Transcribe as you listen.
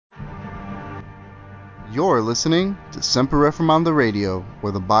You're listening to Semper Reformanda Radio,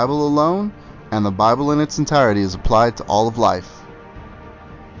 where the Bible alone and the Bible in its entirety is applied to all of life.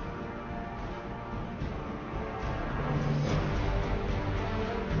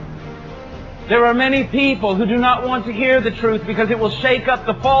 There are many people who do not want to hear the truth because it will shake up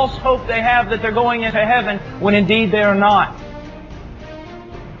the false hope they have that they're going into heaven when indeed they are not.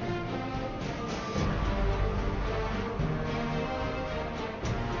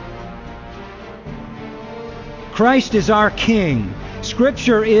 Christ is our King.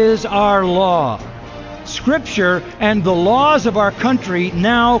 Scripture is our law. Scripture and the laws of our country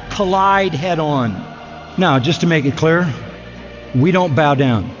now collide head-on. Now, just to make it clear, we don't bow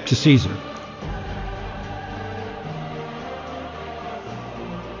down to Caesar.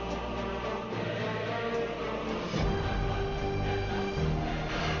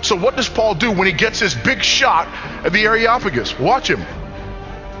 So what does Paul do when he gets his big shot at the Areopagus? Watch him.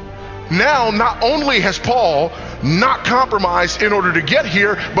 Now, not only has Paul not compromised in order to get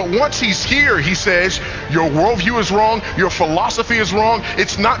here, but once he's here, he says, your worldview is wrong, your philosophy is wrong,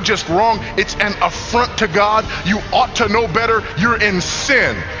 it's not just wrong, it's an affront to God, you ought to know better, you're in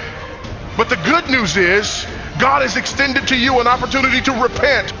sin. But the good news is, God has extended to you an opportunity to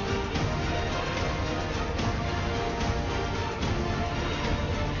repent.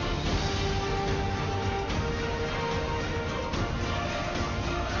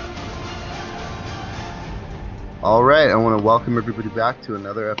 All right, I want to welcome everybody back to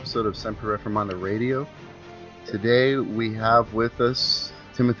another episode of Semper Reformanda Radio. Today we have with us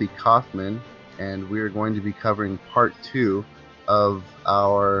Timothy Kaufman, and we are going to be covering part 2 of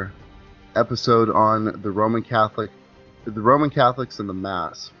our episode on the Roman Catholics and the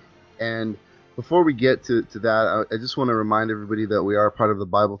Mass. And before we get to that, I just want to remind everybody that we are part of the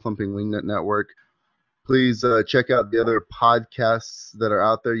Bible Thumping Wingnut Network. Please check out the other podcasts that are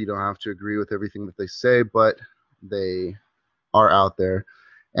out there. You don't have to agree with everything that they say, but they are out there,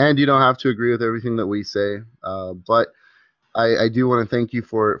 and you don't have to agree with everything that we say, but I do want to thank you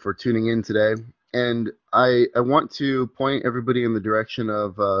for tuning in today, and I want to point everybody in the direction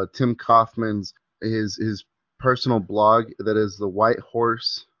of Tim Kaufman's his personal blog, that is the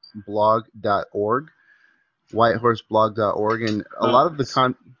whitehorseblog.org, whitehorseblog.org, and a lot of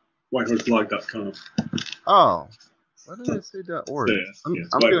the whitehorseblog.com. Oh, why did I say .org? Yes,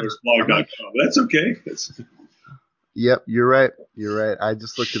 whitehorseblog.com. That's okay. Yep, you're right. I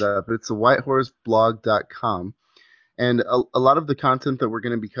just looked it up. It's the whitehorseblog.com. And a lot of the content that we're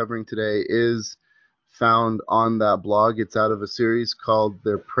going to be covering today is found on that blog. It's out of a series called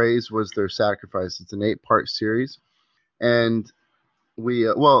Their Praise Was Their Sacrifice. It's an 8-part series. And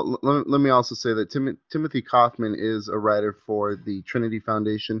let me also say that Timothy Kaufman is a writer for the Trinity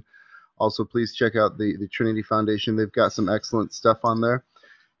Foundation. Also, please check out the Trinity Foundation. They've got some excellent stuff on there.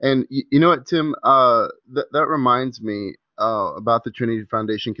 And you know what, Tim, that reminds me about the Trinity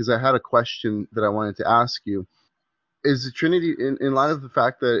Foundation, because I had a question that I wanted to ask you. Is the Trinity, in light of the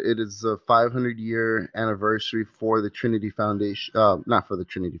fact that it is a 500-year anniversary for the Trinity Foundation, not for the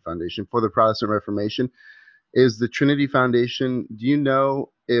Trinity Foundation, for the Protestant Reformation, is the Trinity Foundation, do you know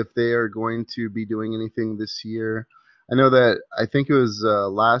if they are going to be doing anything this year? I know that, I think it was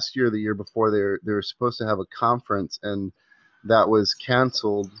last year or the year before, they were supposed to have a conference, and that was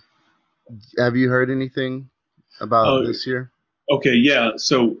canceled. Have you heard anything about this year? Okay, yeah.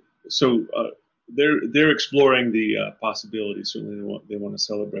 So they're exploring the possibility. Certainly, they want to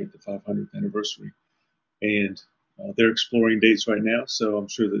celebrate the 500th anniversary, and they're exploring dates right now. So I'm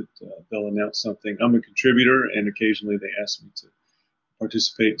sure that they'll announce something. I'm a contributor, and occasionally they ask me to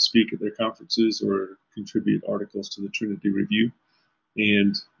participate and speak at their conferences or contribute articles to the Trinity Review.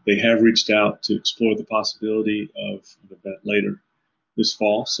 And they have reached out to explore the possibility of an event later this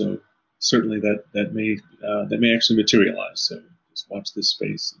fall. So certainly that may actually materialize. So just watch this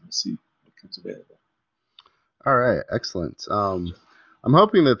space and see what comes available. All right, excellent. I'm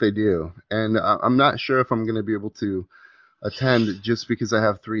hoping that they do, and I'm not sure if I'm going to be able to attend just because I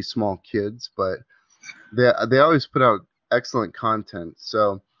have 3 small kids, but they always put out excellent content.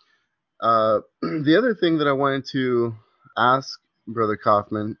 So the other thing that I wanted to ask Brother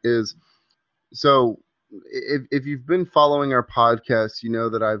Kaufman is, so if you've been following our podcast, you know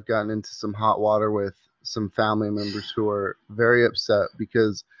that I've gotten into some hot water with some family members who are very upset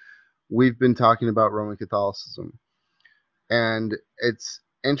because we've been talking about Roman Catholicism. And it's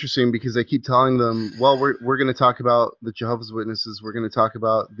interesting because I keep telling them, well, we're going to talk about the Jehovah's Witnesses, we're going to talk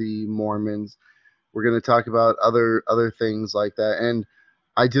about the Mormons, we're going to talk about other things like that. And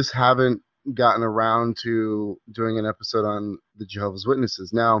I just haven't gotten around to doing an episode on the Jehovah's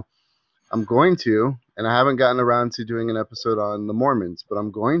Witnesses. Now, I'm going to, and I haven't gotten around to doing an episode on the Mormons, but I'm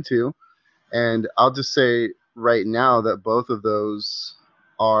going to. And I'll just say right now that both of those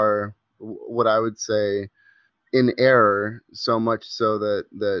are what I would say in error, so much so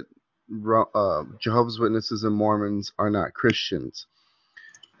that Jehovah's Witnesses and Mormons are not Christians.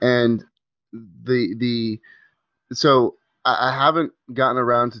 And the so I haven't gotten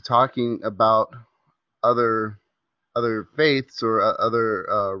around to talking about other faiths or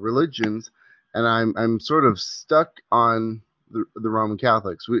other religions, and I'm sort of stuck on the Roman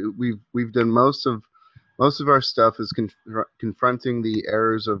Catholics. We've done most of our stuff is confronting the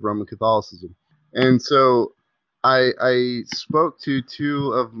errors of Roman Catholicism, and so I spoke to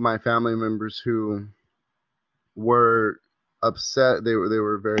two of my family members who were upset. They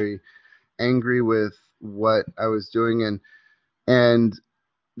were very angry with what I was doing, and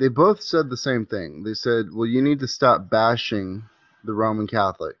they both said the same thing. They said, well, you need to stop bashing the Roman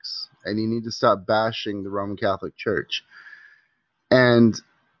Catholics and you need to stop bashing the Roman Catholic Church. And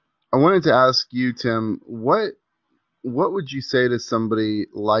I wanted to ask you, Tim, what would you say to somebody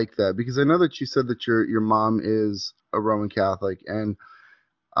like that? Because I know that you said that your mom is a Roman Catholic, and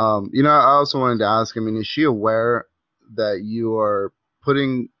I also wanted to ask, I mean, is she aware that you are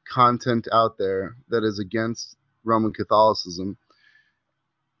putting content out there that is against Roman Catholicism?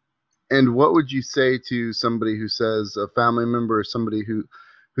 And what would you say to somebody who says, a family member or somebody who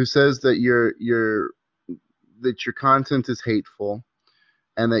says that your content is hateful,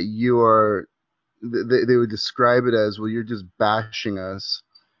 and that you are they would describe it as, well, you're just bashing us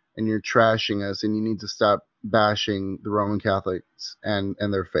and you're trashing us, and you need to stop bashing the Roman Catholics and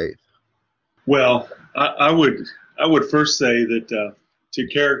their faith? Well, I would first say that to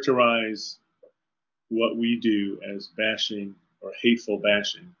characterize what we do as bashing or hateful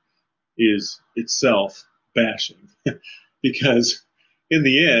bashing is itself bashing, because in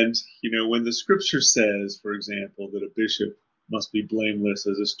the end, when the scripture says, for example, that a bishop must be blameless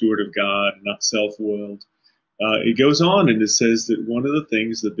as a steward of God and not self-willed, it goes on and it says that one of the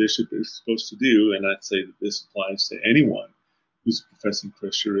things the bishop is supposed to do, and I'd say that this applies to anyone who's a professing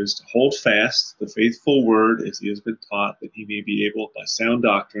Christian, is to hold fast the faithful word as he has been taught, that he may be able, by sound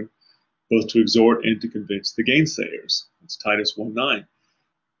doctrine, both to exhort and to convince the gainsayers. It's Titus 1:9.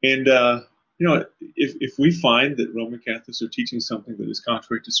 And, if we find that Roman Catholics are teaching something that is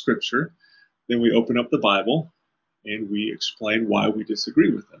contrary to Scripture, then we open up the Bible and we explain why we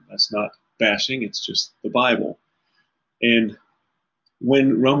disagree with them. That's not bashing, it's just the Bible. And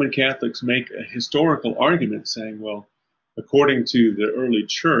when Roman Catholics make a historical argument saying, well, according to the early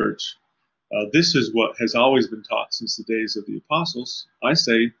church, this is what has always been taught since the days of the apostles, I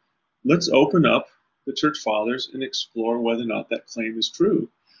say, let's open up the church fathers and explore whether or not that claim is true.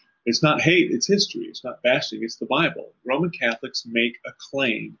 It's not hate, it's history. It's not bashing, it's the Bible. Roman Catholics make a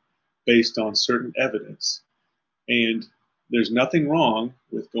claim based on certain evidence. And there's nothing wrong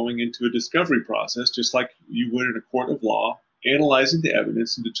with going into a discovery process, just like you would in a court of law, analyzing the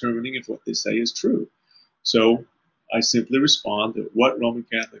evidence and determining if what they say is true. So I simply respond that what Roman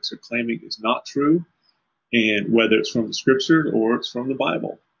Catholics are claiming is not true, and whether it's from the scripture or it's from the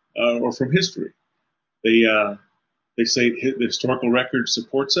Bible or from history. They say the historical record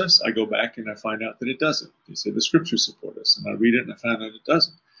supports us. I go back and I find out that it doesn't. They say the scriptures support us, and I read it and I find out it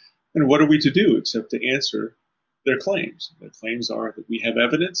doesn't. And what are we to do except to answer their claims? Their claims are that we have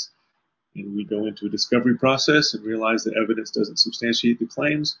evidence, and we go into a discovery process and realize that evidence doesn't substantiate the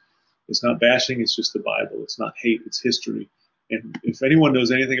claims. It's not bashing, it's just the Bible. It's not hate, it's history. And if anyone knows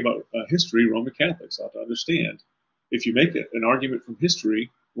anything about history, Roman Catholics ought to understand. If you make an argument from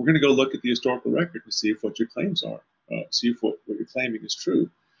history, we're going to go look at the historical record to see if what your claims are, see if what you're claiming is true.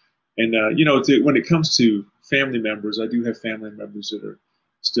 And, when it comes to family members, I do have family members that are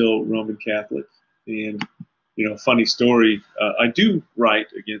still Roman Catholic. And, funny story, I do write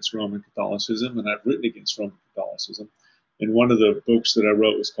against Roman Catholicism, and I've written against Roman Catholicism. And one of the books that I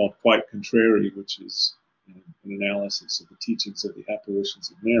wrote was called Quite Contrary, which is an analysis of the teachings of the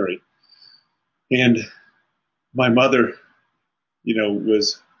apparitions of Mary. And my mother,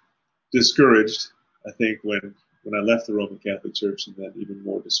 was discouraged, I think, when I left the Roman Catholic Church, and then even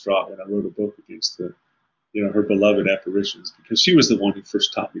more distraught when I wrote a book against her beloved apparitions, because she was the one who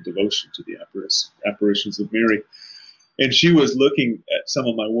first taught me devotion to the apparitions of Mary. And she was looking at some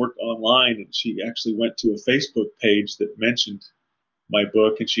of my work online, and she actually went to a Facebook page that mentioned my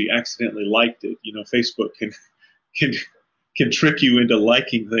book, and she accidentally liked it. Facebook can trick you into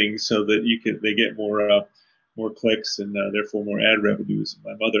liking things so that they get more clicks and therefore more ad revenues. And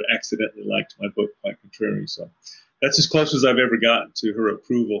my mother accidentally liked my book, Quite Contrary. So that's as close as I've ever gotten to her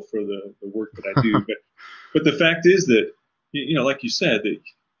approval for the work that I do. But the fact is that, like you said, that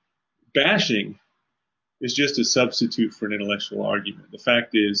bashing is just a substitute for an intellectual argument. The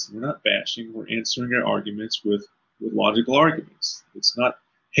fact is, we're not bashing, we're answering their arguments with logical arguments. It's not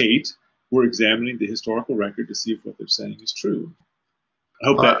hate. We're examining the historical record to see if what they're saying is true. I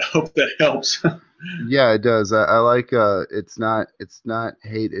hope that helps. Yeah, it does. I like it's not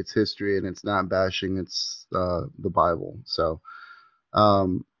hate, it's history, and it's not bashing, it's the Bible. So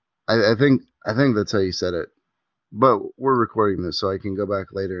I think that's how you said it. But we're recording this, so I can go back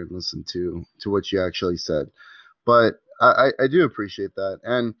later and listen to what you actually said. But I do appreciate that.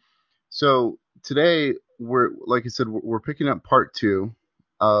 And so today like I said, we're picking up part 2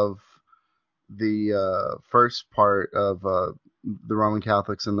 of the first part of the Roman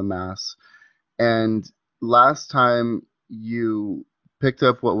Catholics and the Mass. And last time you picked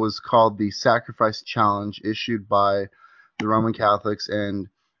up what was called the Sacrifice Challenge issued by the Roman Catholics, and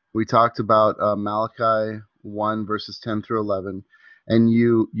we talked about Malachi 1 verses 10 through 11, and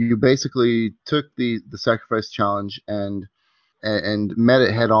you basically took the Sacrifice Challenge and met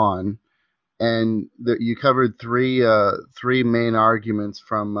it head on, and you covered three main arguments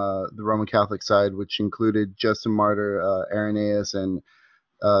from the Roman Catholic side, which included Justin Martyr, Irenaeus, and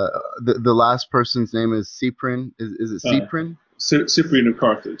the last person's name is Cyprian. Is it Cyprian? Cyprian of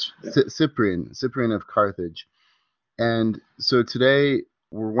Carthage. Yeah. Cyprian of Carthage. And so today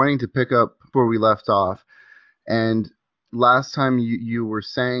we're wanting to pick up where we left off. And last time you were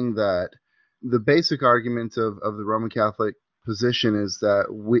saying that the basic argument of the Roman Catholic position is that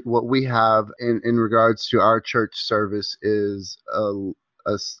what we have in regards to our church service is a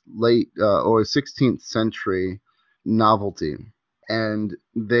late or 16th century novelty. And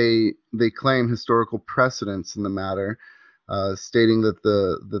they claim historical precedence in the matter, stating that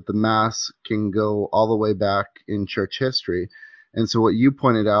the Mass can go all the way back in church history. And so what you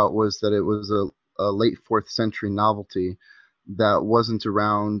pointed out was that it was a late 4th century novelty that wasn't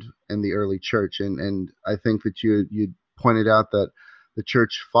around in the early church. And I think that you pointed out that the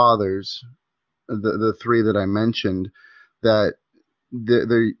church fathers, the three that I mentioned, that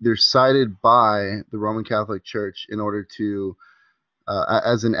they're cited by the Roman Catholic Church in order to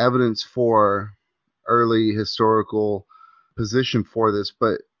as an evidence for early historical position for this,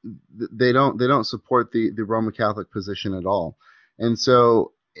 but they don't support the Roman Catholic position at all. And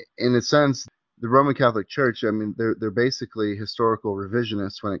so, in a sense, the Roman Catholic Church, I mean, they're basically historical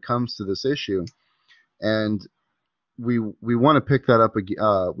revisionists when it comes to this issue, and we want to pick that up again.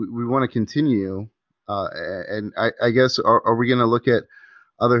 We want to continue, and I guess are we going to look at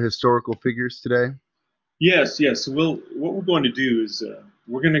other historical figures today? Yes. What we're going to do is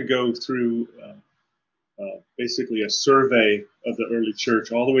we're going to go through basically a survey of the early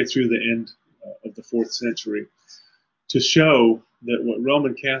church all the way through the end of the 4th century to show that what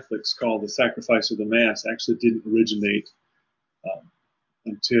Roman Catholics call the sacrifice of the Mass actually didn't originate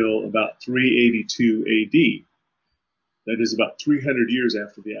until about 382 AD. That is about 300 years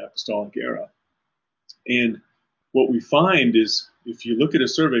after the Apostolic era. And what we find is, if you look at a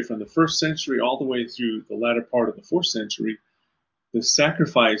survey from the 1st century all the way through the latter part of the 4th century, the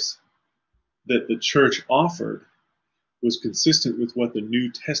sacrifice that the church offered was consistent with what the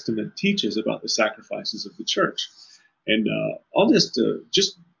New Testament teaches about the sacrifices of the church. And I'll just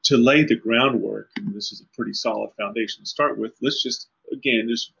to lay the groundwork, and this is a pretty solid foundation to start with, let's just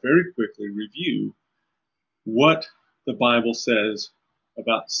very quickly review what the Bible says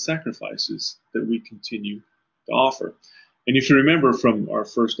about sacrifices that we continue to offer. And if you remember from our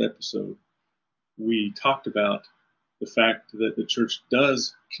first episode, we talked about the fact that the church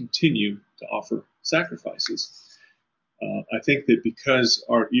does continue to offer sacrifices. I think that because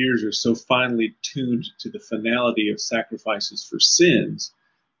our ears are so finely tuned to the finality of sacrifices for sins,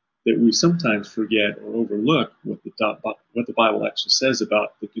 that we sometimes forget or overlook what the Bible actually says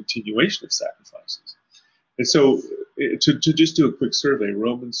about the continuation of sacrifices. And so, to just do a quick survey,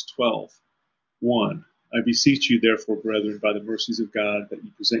 Romans 12:1. I beseech you, therefore, brethren, by the mercies of God, that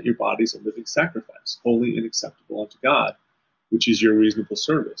you present your bodies a living sacrifice, holy and acceptable unto God, which is your reasonable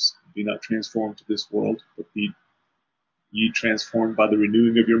service. Be not transformed to this world, but be ye transformed by the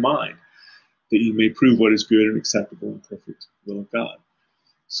renewing of your mind, that you may prove what is good and acceptable and perfect will of God.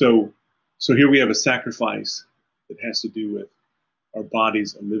 So here we have a sacrifice that has to do with our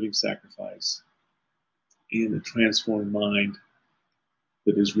bodies, a living sacrifice, and a transformed mind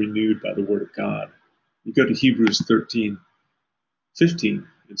that is renewed by the Word of God. You go to Hebrews 13:15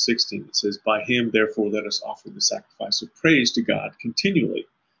 and 16. It says, by him, therefore, let us offer the sacrifice of praise to God continually.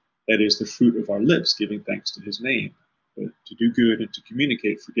 That is the fruit of our lips, giving thanks to his name. But to do good and to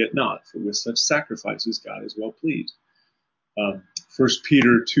communicate, forget not, for with such sacrifices God is well pleased. 1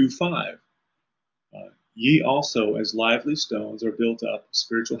 Peter 2:5. Ye also, as lively stones, are built up a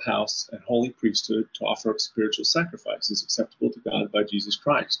spiritual house and holy priesthood to offer up spiritual sacrifices acceptable to God by Jesus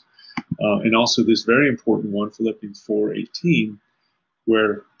Christ. And also this very important one, Philippians 4:18,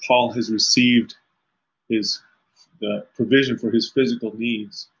 where Paul has received the provision for his physical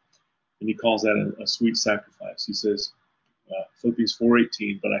needs, and he calls that a sweet sacrifice. He says, Philippians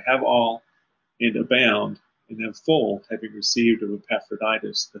 4:18, but I have all and abound and am full, having received of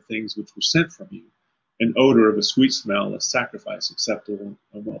Epaphroditus the things which were sent from you, an odor of a sweet smell, a sacrifice acceptable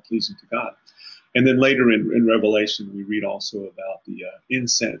and well pleasing to God. And then later in Revelation, we read also about the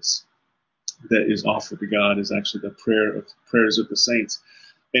incense that is offered to God is actually the prayers of the saints.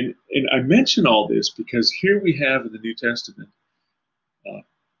 And I mention all this because here we have in the New Testament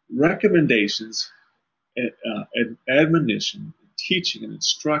recommendations and admonition, teaching and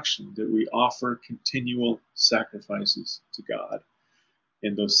instruction that we offer continual sacrifices to God.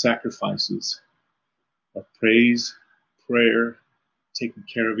 And those sacrifices are praise, prayer, taking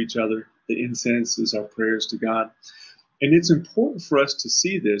care of each other. The incense is our prayers to God. And it's important for us to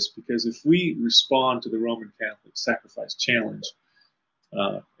see this because if we respond to the Roman Catholic sacrifice challenge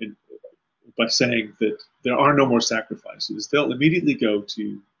by saying that there are no more sacrifices, they'll immediately go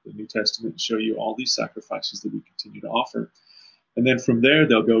to the New Testament and show you all these sacrifices that we continue to offer. And then from there,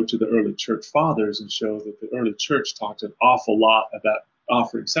 they'll go to the early church fathers and show that the early church talked an awful lot about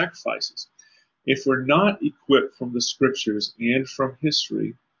offering sacrifices. If we're not equipped from the scriptures and from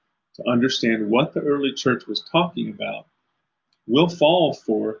history to understand what the early church was talking about, we'll fall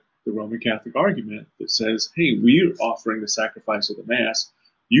for the Roman Catholic argument that says, hey, we're offering the sacrifice of the Mass.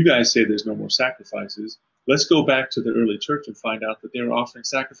 You guys say there's no more sacrifices. Let's go back to the early church and find out that they were offering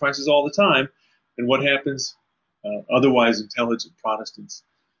sacrifices all the time. And what happens? Otherwise intelligent Protestants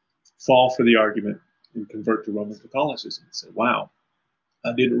fall for the argument and convert to Roman Catholicism and say, wow,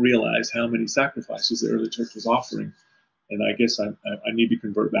 I didn't realize how many sacrifices the early church was offering. And I guess I need to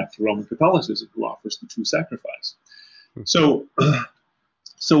convert back to Roman Catholicism, who offers the true sacrifice. So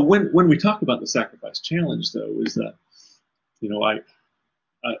when we talk about the sacrifice challenge, though, is that,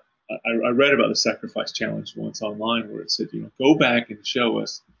 I read about the sacrifice challenge once online where it said, go back and show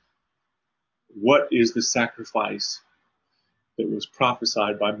us what is the sacrifice that was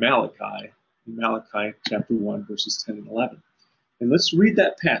prophesied by Malachi in Malachi chapter 1, verses 10 and 11. And let's read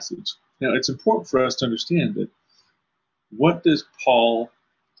that passage. Now, it's important for us to understand that what does Paul,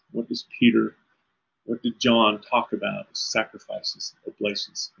 what does Peter, what did John talk about as sacrifices,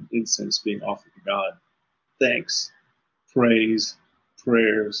 oblations, and incense being offered to God? Thanks, praise,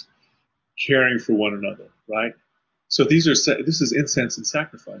 prayers, caring for one another, right? So this is incense and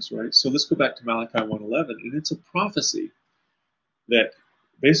sacrifice, right? So let's go back to Malachi 1:11, and it's a prophecy that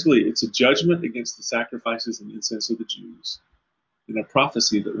basically it's a judgment against the sacrifices and incense of the Jews, and a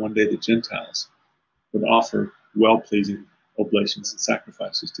prophecy that one day the Gentiles would offer well-pleasing oblations and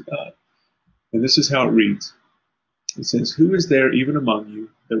sacrifices to God. And this is how it reads. It says, who is there even among you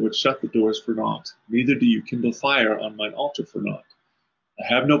that would shut the doors for naught? Neither do you kindle fire on mine altar for naught.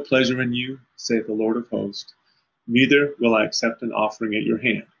 I have no pleasure in you, saith the Lord of hosts, neither will I accept an offering at your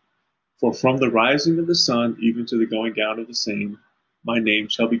hand. For from the rising of the sun even to the going down of the same, my name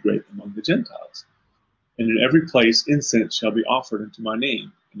shall be great among the Gentiles. And in every place incense shall be offered unto my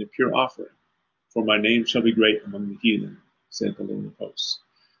name, and a pure offering. For my name shall be great among the heathen, saith the Lord of hosts.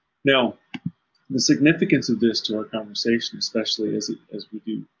 Now, the significance of this to our conversation, especially as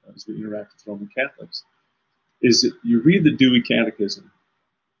we interact with Roman Catholics, is that you read the Dewey Catechism,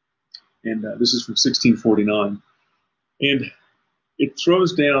 and this is from 1649, and it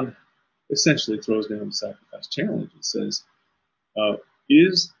essentially throws down the sacrifice challenge. It says,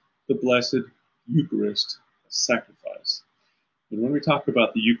 is the Blessed Eucharist a sacrifice? And when we talk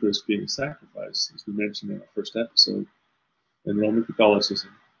about the Eucharist being a sacrifice, as we mentioned in our first episode, in Roman Catholicism,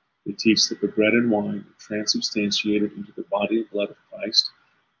 they teach that the bread and wine are transubstantiated into the body and blood of Christ,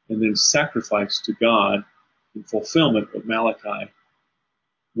 and then sacrificed to God in fulfillment of Malachi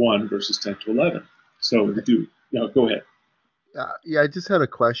 1, verses 10 to 11. So go ahead. Yeah, I just had a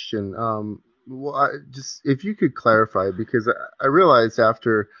question. If you could clarify, because I realized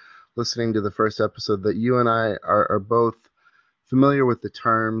after listening to the first episode that you and I are both familiar with the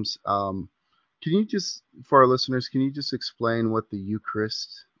terms. Can you just, for our listeners, can you just explain what the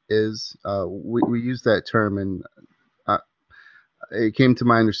Eucharist is? We use that term, and it came to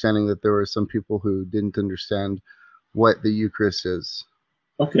my understanding that there were some people who didn't understand what the Eucharist is.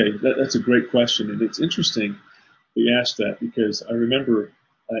 Okay, that's a great question, and it's interesting that you asked that because I remember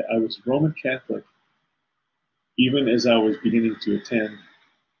I was Roman Catholic even as I was beginning to attend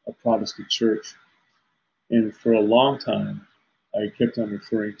a Protestant church, and for a long time I kept on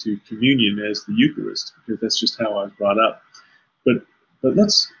referring to communion as the Eucharist because that's just how I was brought up. But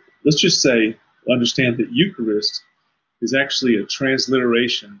let's just understand that Eucharist is actually a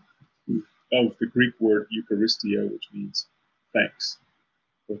transliteration of the Greek word Eucharistio, which means thanks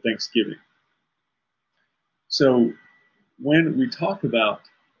or thanksgiving. So when we talk about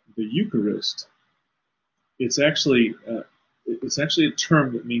the Eucharist, it's actually a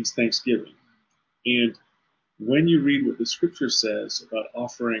term that means thanksgiving. And when you read what the Scripture says about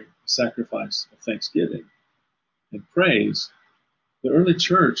offering a sacrifice of thanksgiving and praise, the early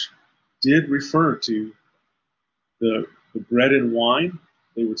church did refer to the bread and wine.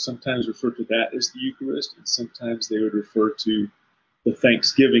 They would sometimes refer to that as the Eucharist, and sometimes they would refer to the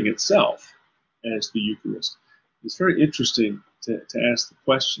thanksgiving itself as the Eucharist. It's very interesting to ask the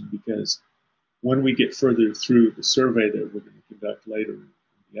question, because when we get further through the survey that we're going to conduct later in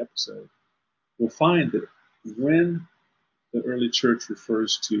the episode, we'll find that when the early church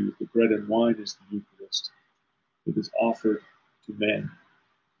refers to the bread and wine as the Eucharist, it is offered to men.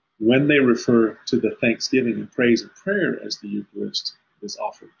 When they refer to the thanksgiving and praise and prayer as the Eucharist, it is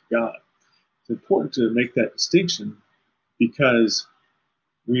offered to God. It's important to make that distinction because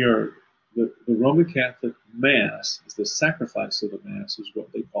the Roman Catholic Mass is the sacrifice of the Mass, is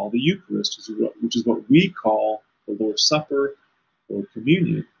what they call the Eucharist, which is what we call the Lord's Supper or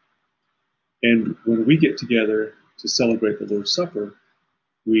communion. And when we get together to celebrate the Lord's Supper,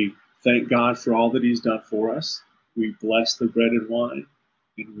 we thank God for all that He's done for us. We bless the bread and wine,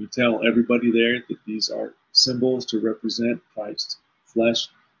 and we tell everybody there that these are symbols to represent Christ's flesh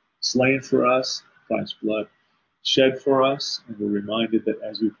slain for us, Christ's blood shed for us, and we're reminded that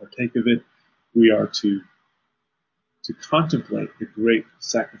as we partake of it, we are to contemplate the great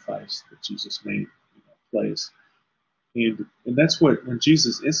sacrifice that Jesus made in our place. And that's what, when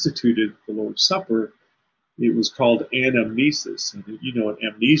Jesus instituted the Lord's Supper, it was called anamnesis. And you know what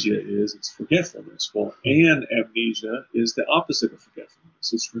amnesia is? It's forgetfulness. Well, anamnesia is the opposite of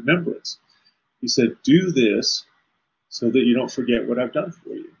forgetfulness. It's remembrance. He said, do this so that you don't forget what I've done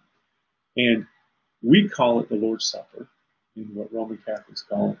for you. And we call it the Lord's Supper, and what Roman Catholics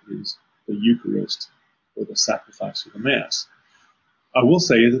call it is the Eucharist, or the sacrifice of the Mass. I will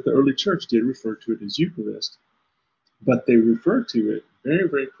say that the early church did refer to it as Eucharist, but they referred to it in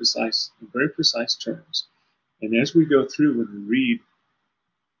very precise terms. And as we go through and we read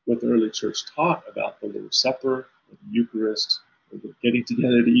what the early church taught about the Lord's Supper, or the Eucharist, or the getting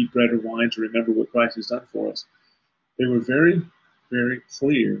together to eat bread and wine to remember what Christ has done for us, they were very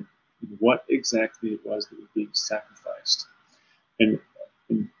clear in what exactly it was that was being sacrificed. And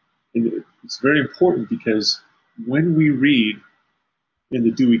it's very important because when we read in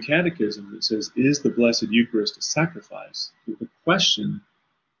the Dewey Catechism that says, is the Blessed Eucharist a sacrifice? The question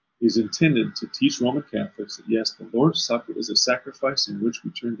is intended to teach Roman Catholics that yes, the Lord's Supper is a sacrifice in which we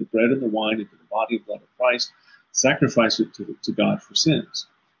turn the bread and the wine into the body and blood of Christ, sacrifice it to God for sins.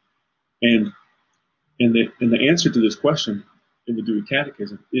 And the answer to this question in the Dewey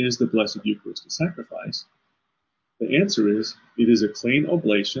Catechism, is the Blessed Eucharist a sacrifice? The answer is, it is a clean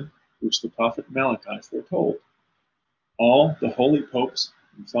oblation which the prophet Malachi foretold. All the holy popes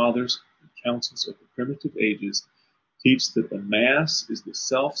and fathers and councils of the primitive ages teach that the Mass is the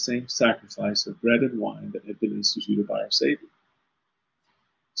self-same sacrifice of bread and wine that had been instituted by our Savior.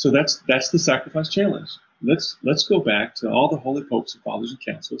 So that's the sacrifice challenge. Let's go back to all the holy popes and fathers and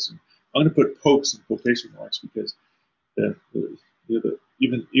councils. And I'm going to put popes in quotation marks because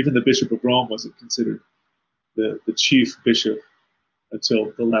even the Bishop of Rome wasn't considered the chief bishop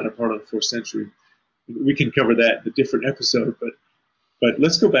until the latter part of the 4th century. We can cover that in a different episode, but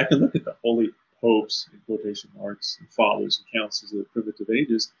let's go back and look at the holy popes, in quotation marks, and fathers and councils of the primitive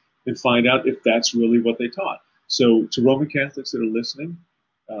ages and find out if that's really what they taught. So to Roman Catholics that are listening,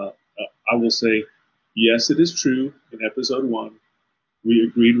 I will say, yes, it is true. In episode 1, we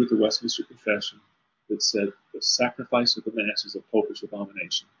agreed with the Westminster Confession that said the sacrifice of the Mass is a popish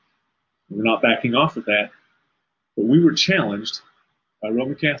abomination. We're not backing off of that, but we were challenged by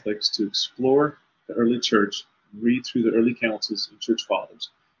Roman Catholics to explore the early church, read through the early councils and church fathers,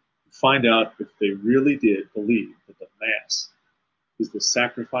 and find out if they really did believe that the Mass is the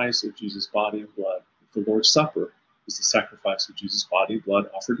sacrifice of Jesus' body and blood, if the Lord's Supper is the sacrifice of Jesus' body and blood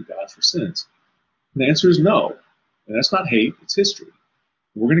offered to God for sins. And the answer is no. And that's not hate, it's history.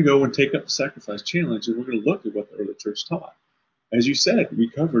 We're going to go and take up the sacrifice challenge, and we're going to look at what the early church taught. As you said, we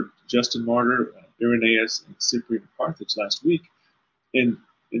covered Justin Martyr, Irenaeus, and Cyprian of Carthage last week. And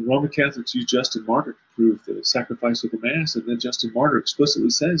Roman Catholics use Justin Martyr to prove the sacrifice of the Mass, and then Justin Martyr explicitly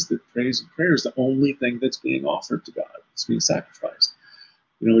says that praise and prayer is the only thing that's being offered to God. It's being sacrificed.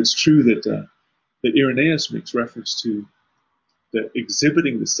 You know, it's true that Irenaeus makes reference to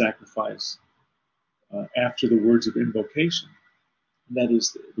exhibiting the sacrifice after the words of invocation. And that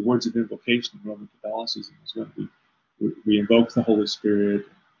is the words of invocation in Roman Catholicism is when we invoke the Holy Spirit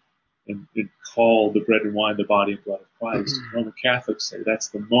and call the bread and wine the body and blood of Christ. Roman Catholics say that's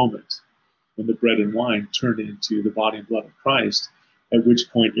the moment when the bread and wine turn into the body and blood of Christ, at which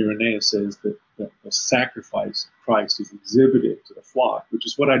point Irenaeus says that the sacrifice of Christ is exhibited to the flock, which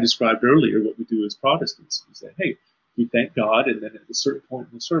is what I described earlier, what we do as Protestants. We say, hey, we thank God, and then at a certain point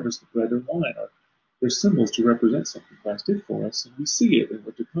in the service, the bread and wine are they're symbols to represent something Christ did for us, and we see it and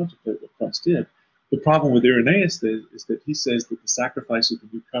we're to contemplate what Christ did. The problem with Irenaeus is that he says that the sacrifice of the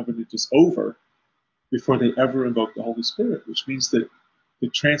new covenant is over before they ever invoke the Holy Spirit, which means that the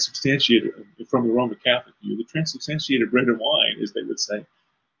transubstantiated, from the Roman Catholic view, the transubstantiated bread and wine, as they would say,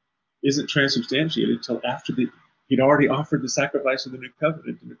 isn't transubstantiated until after he'd already offered the sacrifice of the new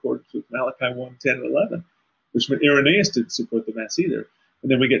covenant in accordance with Malachi 1, 10, and 11, which meant Irenaeus didn't support the Mass either.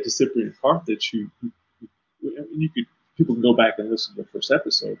 And then we get to Cyprian of Carthage, people can go back and listen to the first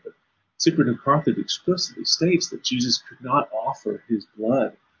episode, but Cyprian of Carthage explicitly states that Jesus could not offer his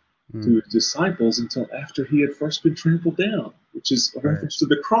blood to his disciples until after he had first been trampled down, which is a reference to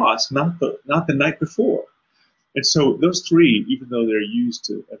the cross, not the night before. And so those three, even though they're used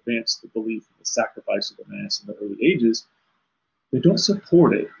to advance the belief in the sacrifice of the Mass in the early ages, they don't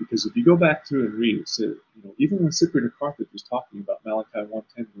support it, because if you go back through and read, so, even when Cyprian of Carthage was talking about Malachi 1,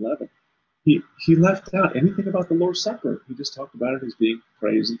 10, and 11, he left out anything about the Lord's Supper. He just talked about it as being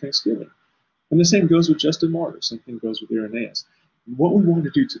praise and thanksgiving. And the same goes with Justin Martyr. Same thing goes with Irenaeus. And what we want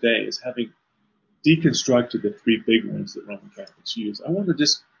to do today is, having deconstructed the three big ones that Roman Catholics use, I want to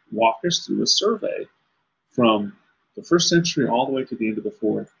just walk us through a survey from the first century all the way to the end of the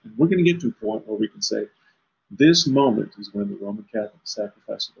fourth. And we're going to get to a point where we can say, this moment is when the Roman Catholic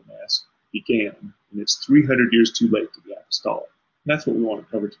sacrifice of the Mass began, and it's 300 years too late to be apostolic. And that's what we want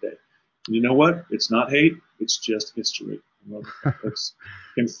to cover today. And you know what? It's not hate, it's just history. And Roman Catholics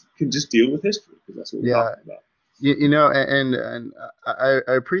can just deal with history, because that's what we're talking about. And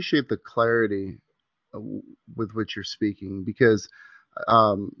I appreciate the clarity with which you're speaking, because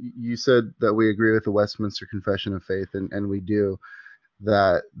you said that we agree with the Westminster Confession of Faith, and we do,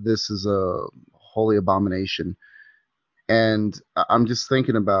 that this is a holy abomination. And I'm just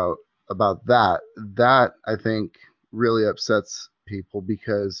thinking about that. That, I think, really upsets people,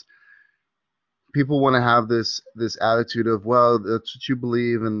 because people want to have this attitude of, well, that's what you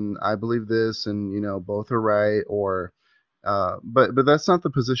believe and I believe this, and both are right, or but that's not the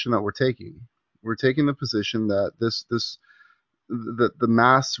position that we're taking. We're taking the position that that the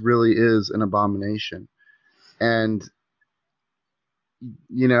Mass really is an abomination. And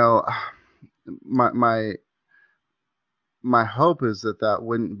my hope is that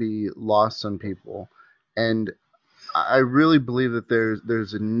wouldn't be lost on people. And I really believe that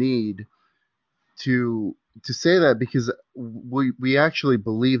there's a need to say that, because we actually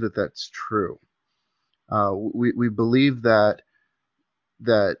believe that that's true. We believe that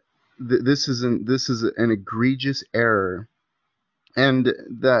this is an egregious error, and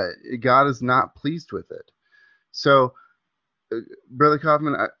that God is not pleased with it. So, Brother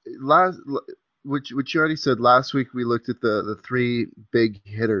Kaufman, which you already said, last week we looked at the three big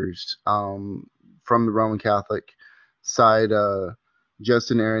hitters from the Roman Catholic side,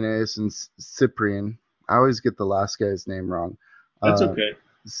 Justin, Irenaeus, and Cyprian. I always get the last guy's name wrong. That's okay.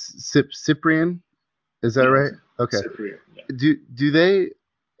 Cyprian, is that right? Okay. Cyprian, yeah. Do they?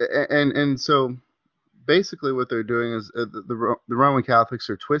 And so basically, what they're doing is the Roman Catholics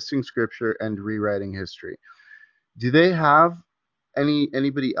are twisting Scripture and rewriting history. Do they have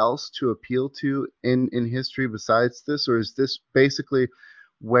anybody else to appeal to in history besides this, or is this basically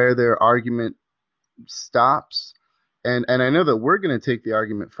where their argument stops? And I know that we're going to take the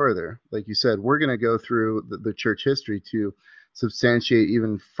argument further. Like you said, we're going to go through the church history to substantiate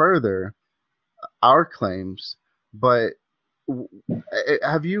even further our claims. But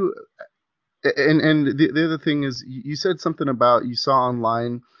have you? And the other thing is, you said something about, you saw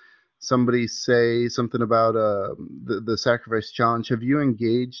online somebody say something about the sacrifice challenge. Have you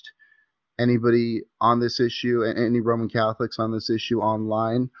engaged anybody on this issue, and any Roman Catholics on this issue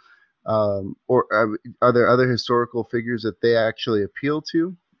online? Or are there other historical figures that they actually appeal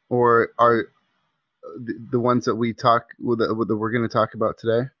to, or are the ones that we're going to talk about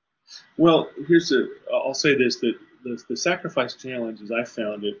today? Well, I'll say this, that the sacrifice challenge, as I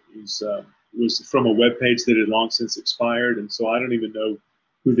found it, was from a webpage that had long since expired, and so I don't even know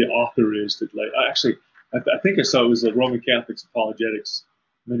who the author is. I think I saw it was the Roman Catholics Apologetics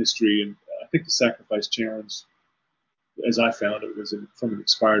Ministry, and I think the sacrifice challenge, as I found it, was from an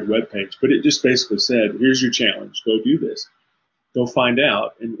expired webpage. But it just basically said, here's your challenge, go do this. go find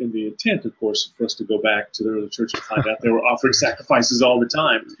out. And the intent, of course, for us to go back to the early church and find out they were offering sacrifices all the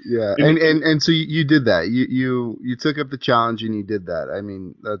time. Yeah, and so you did that. You took up the challenge and you did that. I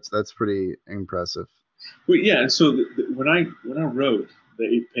mean, that's pretty impressive. Well, yeah, and so when I wrote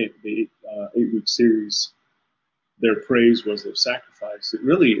the 8-week series, their praise was their sacrifice.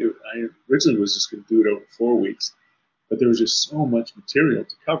 I originally was just going to do it over 4 weeks, but there was just so much material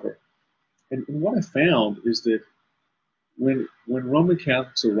to cover. And what I found is that when Roman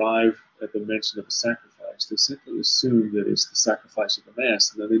Catholics arrive at the mention of a sacrifice, they simply assume that it's the sacrifice of the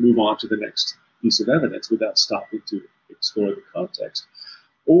Mass, and then they move on to the next piece of evidence without stopping to explore the context,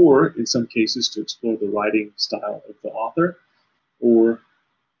 or in some cases to explore the writing style of the author, or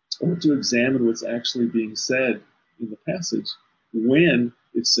to examine what's actually being said in the passage when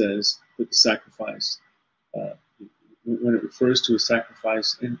it says that the sacrifice, uh, when it refers to a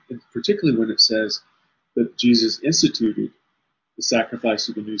sacrifice, and particularly when it says that Jesus instituted the sacrifice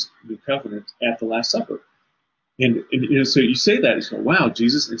of the new covenant at the Last Supper. And so you say that, you go, wow,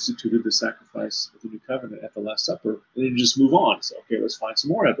 Jesus instituted the sacrifice of the new covenant at the Last Supper, and then you just move on. So, okay, let's find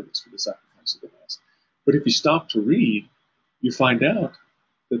some more evidence for the sacrifice of the Mass. But if you stop to read, you find out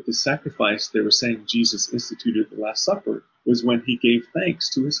that the sacrifice they were saying Jesus instituted at the Last Supper was when he gave thanks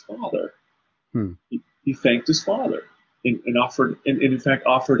to his Father. He thanked his Father and offered, and in fact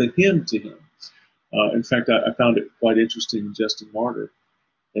offered a hymn to him. In fact, I found it quite interesting in Justin Martyr.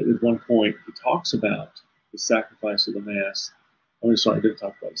 At one point, he talks about the sacrifice of the Mass. I didn't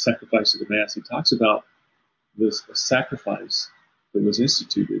talk about the sacrifice of the Mass. He talks about this sacrifice that was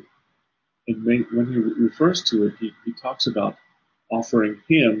instituted. And when he refers to it, he talks about offering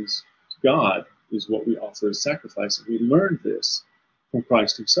hymns to God is what we offer as sacrifice. And we learned this from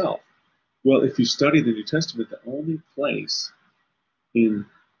Christ himself. Well, if you study the New Testament, the only place in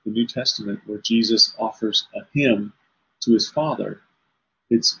the New Testament where Jesus offers a hymn to his Father,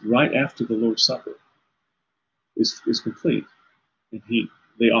 it's right after the Lord's Supper is complete. And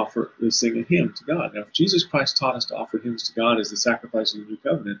they sing a hymn to God. Now, if Jesus Christ taught us to offer hymns to God as the sacrifice of the New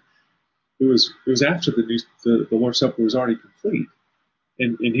Covenant, it was after the Lord's Supper was already complete,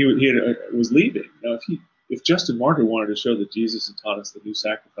 and he was leaving. Now, if Justin Martyr wanted to show that Jesus had taught us the new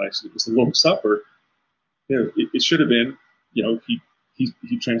sacrifice, it was the Lord's Supper, it should have been,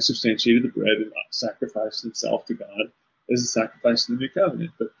 he transubstantiated the bread and sacrificed himself to God as a sacrifice in the new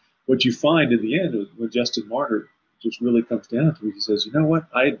covenant. But what you find in the end, when Justin Martyr just really comes down to it, he says, you know what?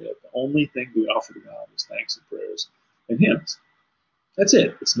 I admit the only thing we offer to God is thanks and prayers and hymns. That's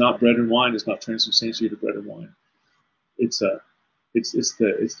it. It's not bread and wine. It's not transubstantiated bread and wine. It's the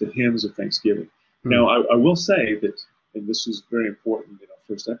hymns of thanksgiving. Now, I will say that, and this is very important in our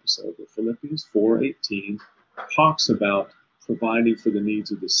first episode, that Philippians 4:18 talks about providing for the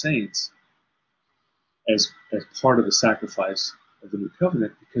needs of the saints as part of the sacrifice of the new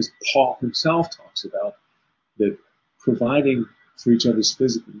covenant, because Paul himself talks about that providing for each other's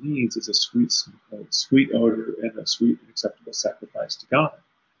physical needs is a sweet odor and a sweet and acceptable sacrifice to God.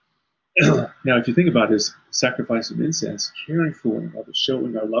 Now, if you think about his sacrifice of incense, caring for one another,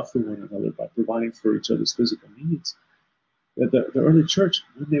 showing our love for one another by providing for each other's physical needs, the early church,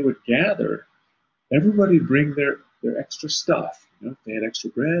 when they would gather, everybody would bring their extra stuff. They had extra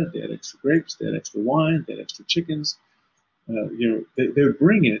bread, they had extra grapes, they had extra wine, they had extra chickens. They would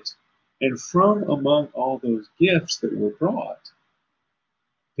bring it, and from among all those gifts that were brought,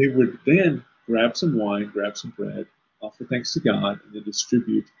 they would then grab some wine, grab some bread, offer thanks to God, and then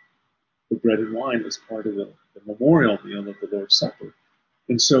distribute the bread and wine as part of the memorial meal of the Lord's Supper.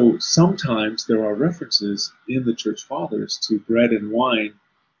 And so sometimes there are references in the Church Fathers to bread and wine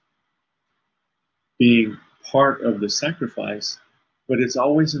being part of the sacrifice, but it's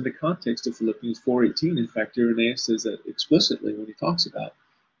always in the context of Philippians 4:18. In fact, Irenaeus says that explicitly when he talks about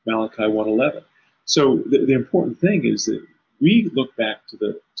Malachi 1:11. So the important thing is that we look back to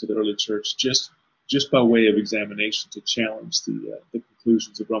the early church just by way of examination to challenge the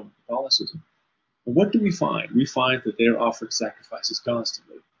conclusions of Roman Catholicism. And what do we find? We find that they're offering sacrifices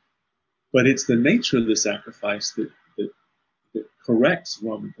constantly. But it's the nature of the sacrifice that corrects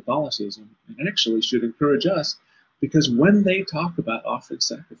Roman Catholicism and actually should encourage us, because when they talk about offering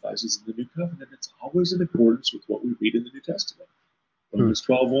sacrifices in the New Covenant, it's always in accordance with what we read in the New Testament. Romans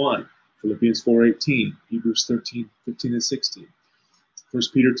 12:1, Philippians 4:18, Hebrews 13:15 and 16, 1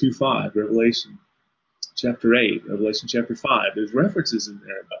 Peter 2:5, Revelation chapter 8, Revelation chapter 5. There's references in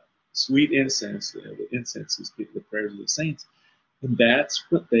there about sweet incense. The incense is the prayers of the saints. And that's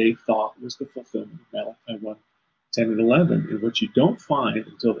what they thought was the fulfillment of Malachi 1:10 and 11. And what you don't find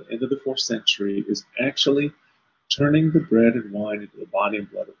until the end of the 4th century is actually turning the bread and wine into the body and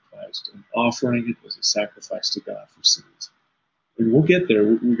blood of Christ and offering it as a sacrifice to God for sins. And we'll get there.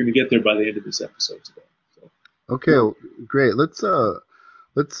 We're going to get there by the end of this episode today. So, Okay, well, great. Let's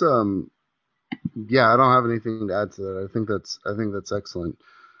yeah, I don't have anything to add to that. I think that's excellent.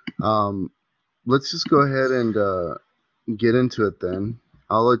 Um, let's just go ahead and get into it then.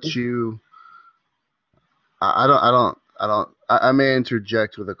 I'll let you. I may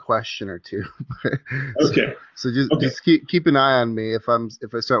interject with a question or two. okay. So just Okay. just keep an eye on me if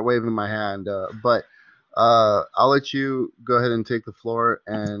I start waving my hand. But I'll let you go ahead and take the floor,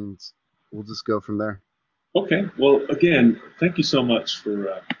 and we'll just go from there. Okay. Well, again, thank you so much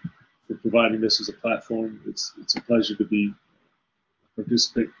for providing this as a platform. It's a pleasure to be a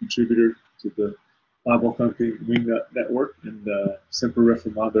participant contributor to the Bible Thumping Wingnut Network and Semper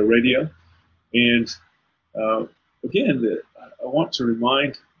Reformanda Radio. And uh, again, I want to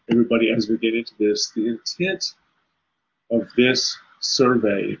remind everybody as we get into this, the intent of this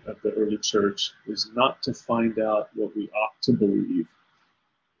survey of the early church is not to find out what we ought to believe,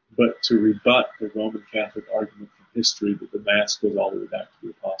 but to rebut the Roman Catholic argument from history that the Mass goes all the way back to the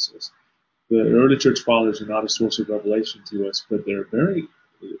apostles. The early church fathers are not a source of revelation to us, but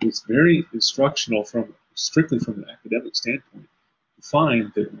it's very instructional strictly from an academic standpoint to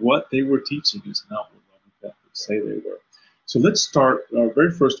find that what they were teaching is not what Roman Catholics say they were. So let's start. Our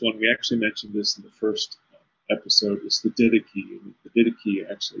very first one, we actually mentioned this in the first episode, is the Didache. And the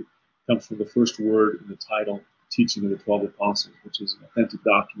Didache actually comes from the first word in the title, Teaching of the 12 Apostles, which is an authentic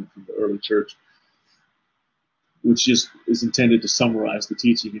document from the early church, which just is intended to summarize the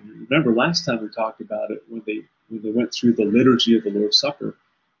teaching. And remember, last time we talked about it, when they went through the liturgy of the Lord's Supper,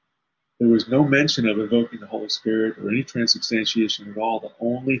 there was no mention of invoking the Holy Spirit or any transubstantiation at all. The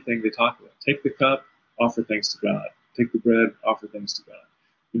only thing they talked about, take the cup, offer thanks to God. Take the bread, offer thanks to God.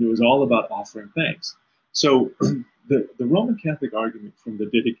 And it was all about offering thanks. So the Roman Catholic argument from the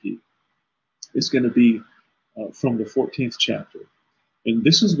Didache is going to be from the 14th chapter. And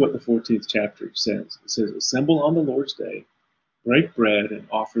this is what the 14th chapter says. It says, assemble on the Lord's day, break bread, and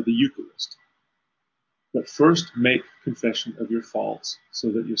offer the Eucharist. But first make confession of your faults,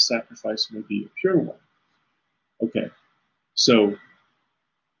 so that your sacrifice may be a pure one. Okay, so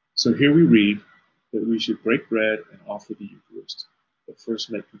here we read that we should break bread and offer the Eucharist. But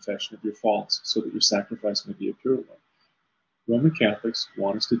first make confession of your faults, so that your sacrifice may be a pure one. Roman Catholics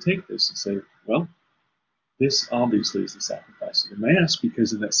want us to take this and say, well, this obviously is the sacrifice of the Mass,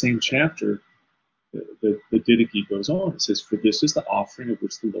 because in that same chapter, the Didache goes on. It says, for this is the offering of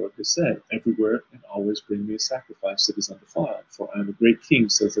which the Lord has said, everywhere and always bring me a sacrifice that is undefiled. For I am a great king,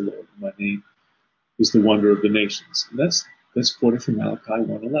 says the Lord, and my name is the wonder of the nations. And that's quoted from Malachi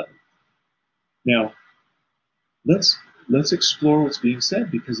 1:11. Now, let's explore what's being said,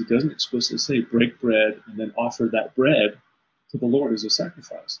 because it doesn't explicitly say break bread and then offer that bread to the Lord as a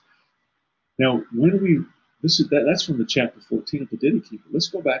sacrifice. Now, that's from the chapter 14 of the Didache. But let's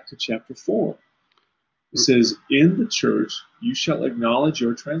go back to chapter 4. It says, in the church you shall acknowledge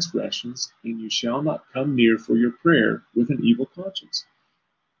your transgressions, and you shall not come near for your prayer with an evil conscience.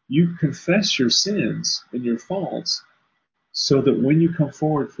 You confess your sins and your faults, so that when you come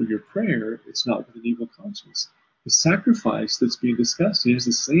forward for your prayer, it's not with an evil conscience. The sacrifice that's being discussed here is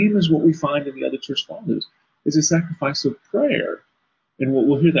the same as what we find in the other church fathers. It's a sacrifice of prayer. And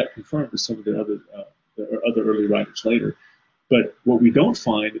we'll hear that confirmed with some of the other early writers later. But what we don't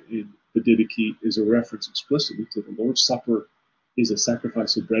find in the Didache is a reference explicitly to the Lord's Supper is a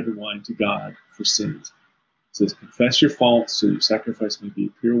sacrifice of bread and wine to God for sins. It says, confess your faults so your sacrifice may be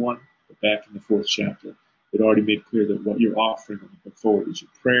a pure one. But back in the 4th chapter, it already made clear that what you're offering when you come forward is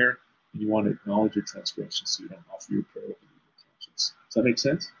your prayer, and you want to acknowledge your transgression so you don't offer your prayer with an evil conscience. Does that make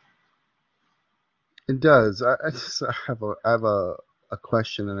sense? It does. I have a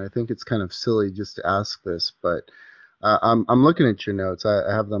question, and I think it's kind of silly just to ask this, but I'm looking at your notes.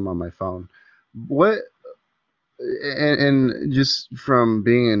 I have them on my phone. What and just from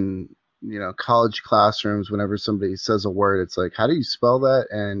being in college classrooms, whenever somebody says a word, it's like, how do you spell that?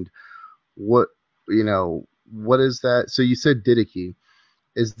 And what what is that? So you said Didache.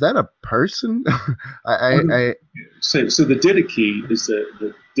 Is that a person? So the Didache is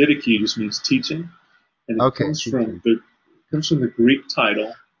the Didache just means teaching, and it comes from the Greek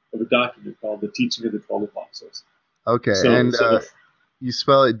title of a document called the Teaching of the 12 Apostles. Okay, you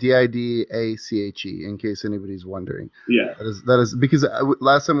spell it Didache, in case anybody's wondering. Yeah, that is because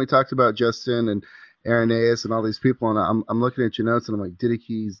last time we talked about Justin and Irenaeus and all these people, and I'm looking at your notes and I'm like,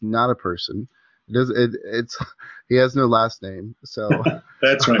 Didache's not a person. It's he has no last name, so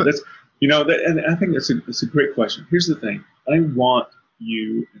that's right. And I think that's a great question. Here's the thing: I want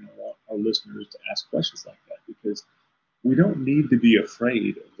you and I want our listeners to ask questions like that, because we don't need to be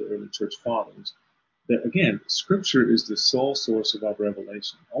afraid of the early church fathers. that, again, Scripture is the sole source of our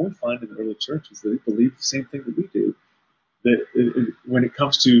revelation. All we find in the early church is that they believe the same thing that we do. That when it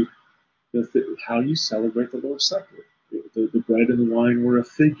comes to how you celebrate the Lord's Supper, the bread and the wine were a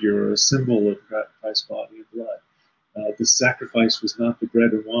figure or a symbol of Christ's body and blood. The sacrifice was not the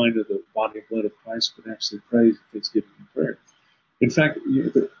bread and wine of the body and blood of Christ, but actually praise, thanksgiving, and prayer. In fact,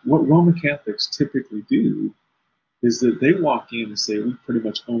 what Roman Catholics typically do is that they walk in and say, we pretty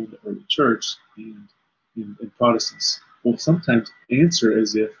much own the early church, and Protestants will sometimes answer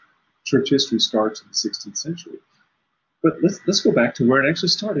as if church history starts in the 16th century. But let's go back to where it actually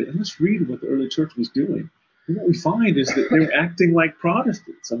started, and let's read what the early church was doing. And what we find is that they were acting like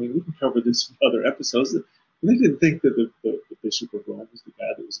Protestants. I mean, we can cover this in other episodes. They didn't think that the Bishop of Rome was the guy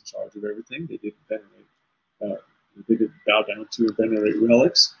that was in charge of everything. They didn't venerate. They didn't bow down to or venerate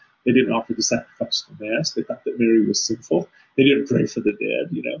relics. They didn't offer the sacrifice of the Mass. They thought that Mary was sinful. They didn't pray for the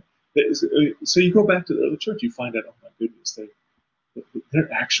dead. So you go back to the early church, you find out, oh my goodness,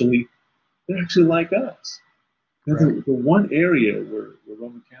 they're actually like us. Now, Right. the one area where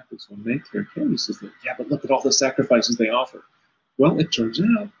Roman Catholics will make their case is that, yeah, but look at all the sacrifices they offer. Well, it turns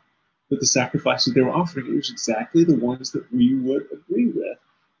out that the sacrifices they were offering was exactly the ones that we would agree with,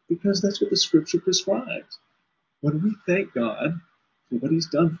 because that's what the Scripture prescribes. When we thank God for what He's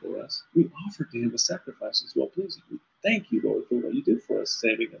done for us, we offer to Him a sacrifice as well pleasing. We thank you, Lord, for what you did for us,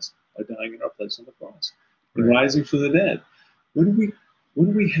 saving us by dying in our place on the cross and Right. rising from the dead. When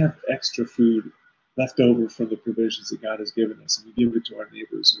we have extra food left over from the provisions that God has given us, and we give it to our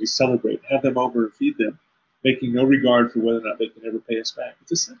neighbors, and we celebrate, have them over and feed them, making no regard for whether or not they can ever pay us back,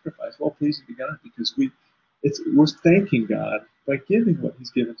 it's a sacrifice well pleasing to God, because we're thanking God by giving what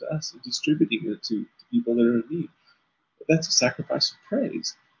He's given to us and distributing it to people that are in need. That's a sacrifice of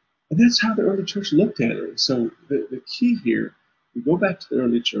praise. And that's how the early church looked at it. So the key here, we go back to the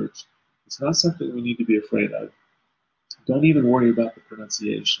early church, it's not something we need to be afraid of. Don't even worry about the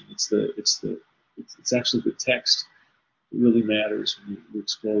pronunciation. It's actually the text that really matters when you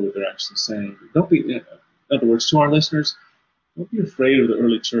explore what they're actually saying. Don't be, in other words, to our listeners, don't be afraid of the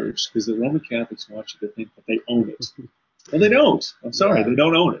early church, because the Roman Catholics want you to think that they own it. Well, they don't. I'm sorry, Yeah. they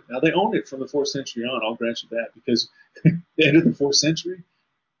don't own it. Now, they own it from the 4th century on, I'll grant you that, because the end of the 4th century,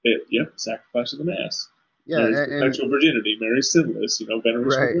 sacrifice of the Mass. Yeah. Mary's And perpetual virginity, Mary's sinless, veneration of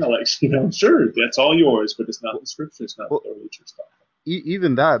right. relics, sure, that's all yours, but it's not the Scripture, it's not Well, the early church taught.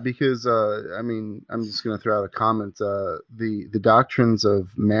 even that, because I mean, I'm just going to throw out a comment. The doctrines of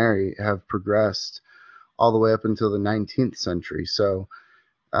Mary have progressed all the way up until the 19th century. So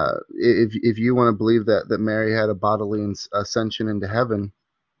if you want to believe that Mary had a bodily ascension into heaven,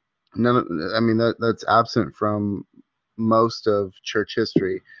 I mean, that's absent from most of church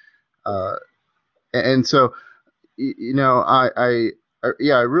history. Uh, and so, I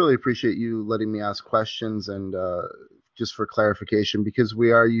really appreciate you letting me ask questions, and just for clarification, because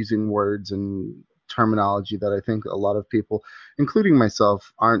we are using words and terminology that I think a lot of people, including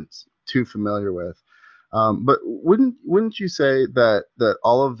myself, aren't too familiar with. But wouldn't you say that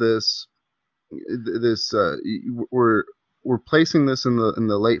all of this we're placing this in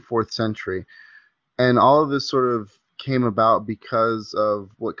the late 4th century, and all of this sort of came about because of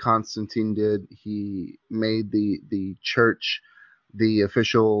what Constantine did. He made the church the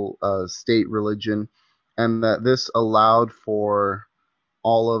official state religion, and that this allowed for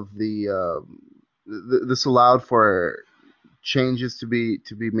all of this allowed for changes to be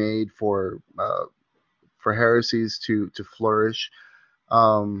made, for heresies to flourish.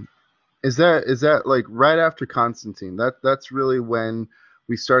 Um, is that like right after Constantine? That's really when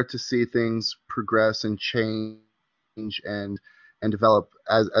we start to see things progress and change and develop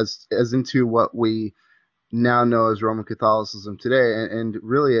as into what we now know as Roman Catholicism today. And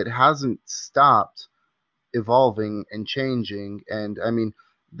really, it hasn't stopped evolving and changing. And I mean,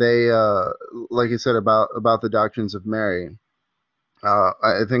 they like I said about the doctrines of Mary.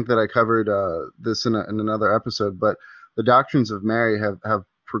 I think that I covered this in another episode, but the doctrines of Mary have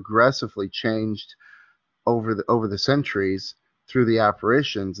progressively changed over the centuries through the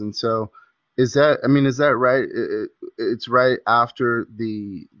apparitions. And so, is that right? It's right after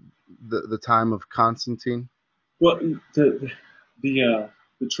the time of Constantine. Well,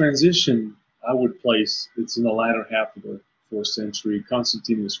 the transition I would place, it's in the latter half of the 4th century.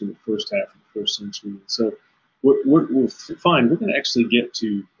 Constantine was from the first half of the 1st century. So we'll find we're going to actually get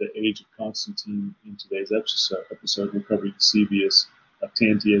to the age of Constantine in today's episode. We'll cover Eusebius,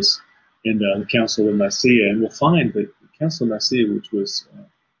 Lactantius, and the Council of Nicaea, and we'll find that the Council of Nicaea, which was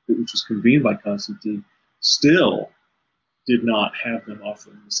convened by Constantine, still did not have them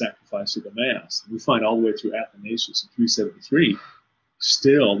offering the sacrifice of the Mass. We find all the way through Athanasius in 373,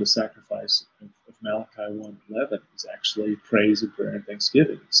 still the sacrifice of Malachi 1:11 is actually praise and prayer and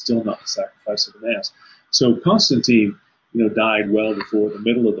thanksgiving. It's still not the sacrifice of the Mass. So Constantine, died well before the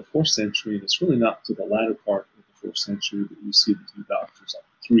middle of the 4th century, and it's really not to the latter part of the 4th century that you see the two doctors, like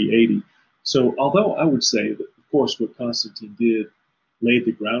 380. So although I would say that, of course, what Constantine did laid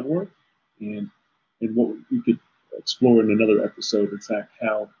the groundwork, and what we could explore in another episode, in fact,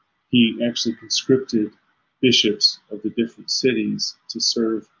 how he actually conscripted bishops of the different cities to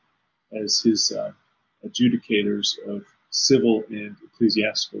serve as his adjudicators of civil and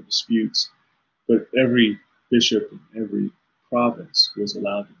ecclesiastical disputes. But every bishop in every province was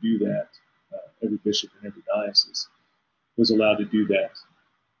allowed to do that. Every bishop in every diocese was allowed to do that,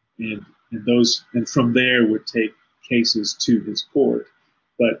 and from there would take cases to his court.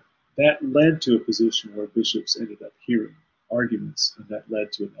 But that led to a position where bishops ended up hearing arguments, and that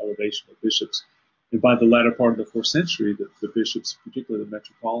led to an elevation of bishops. And by the latter part of the 4th century, the bishops, particularly the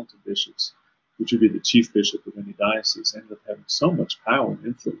metropolitan bishops, which would be the chief bishop of any diocese, ended up having so much power and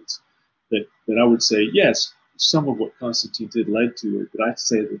influence that I would say, yes, some of what Constantine did led to it, but I'd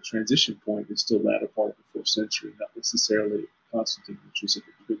say the transition point is still latter part of the 4th century, not necessarily Constantine, which was at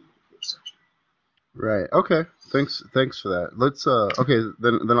the beginning of the 4th century. Right. Okay. Thanks for that. Let's okay,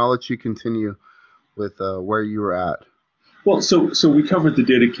 then I'll let you continue with where you were at. Well, so we covered the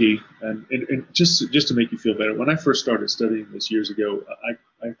Didache, and just to make you feel better, when I first started studying this years ago,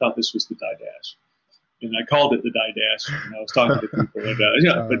 I thought this was the Didache, and I called it the Didache when I was talking to people, and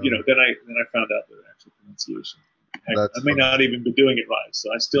but then I found out the actual pronunciation. Heck, I may not even be doing it right,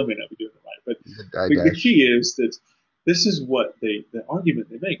 so I still may not be doing it right. But the key is that this is what the argument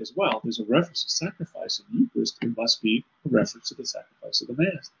they make as well. There's a reference to sacrifice in the Eucharist. It must be a reference to the sacrifice of the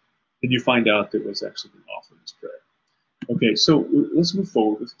Mass. And you find out that it was actually being offered as prayer. Okay, so let's move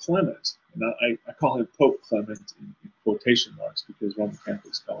forward with Clement. And I call him Pope Clement in quotation marks because Roman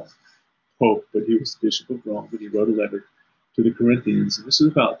Catholics call him Pope, but he was the Bishop of Rome, and he wrote a letter to the Corinthians. And this is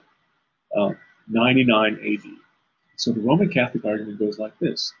about 99 AD. So the Roman Catholic argument goes like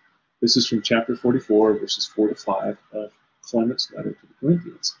this. This is from chapter 44, verses 4 to 5 of Clement's letter to the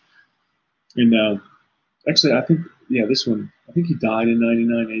Corinthians. And actually, I think he died in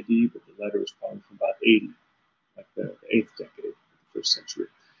 99 AD, but the letter was probably from about 80, like the 8th decade of the 1st century.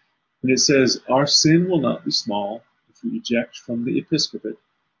 And it says, our sin will not be small if we eject from the episcopate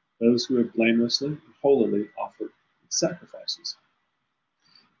those who have blamelessly and holily offered sacrifices.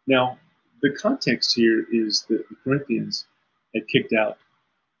 Now, the context here is that the Corinthians had kicked out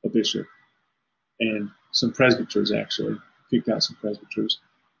a bishop and some presbyters, actually kicked out some presbyters,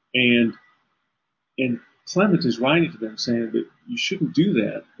 and Clement is writing to them saying that you shouldn't do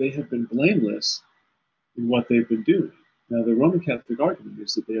that. They have been blameless in what they've been doing. Now, the Roman Catholic argument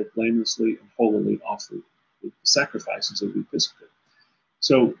is that they have blamelessly and holily offered the sacrifices of the episcopate.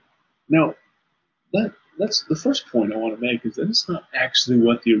 So now, that's the first point I want to make is that it's not actually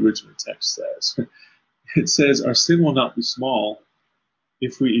what the original text says. It says, our sin will not be small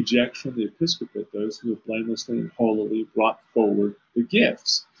if we eject from the episcopate those who have blamelessly and holily brought forward the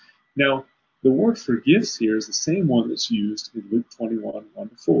gifts. Now, the word for gifts here is the same one that's used in Luke 21,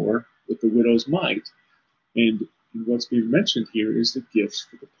 1-4, with the widow's mite. And what's being mentioned here is the gifts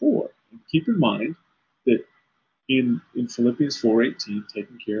for the poor. And keep in mind that in Philippians 4:18,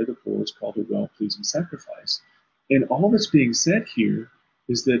 taking care of the poor is called a well-pleasing sacrifice. And all that's being said here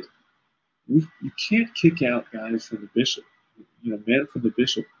is that you can't kick out guys from the bishop, men from the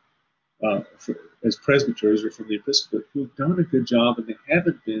bishop as presbyters or from the episcopate who have done a good job and they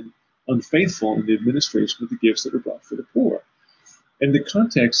haven't been unfaithful in the administration of the gifts that are brought for the poor. And the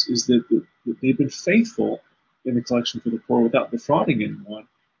context is that they've been faithful in the collection for the poor without defrauding anyone.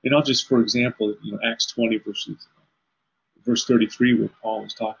 And I'll just, for example, Acts 20 verse 33, where Paul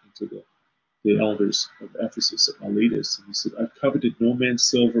is talking to the elders of Ephesus at Miletus, and he said, I've coveted no man's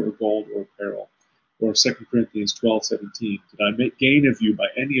silver or gold or apparel. Or 2 Corinthians 12:17, did I make gain of you by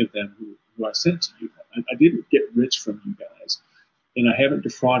any of them who I sent to you? I didn't get rich from you guys, and I haven't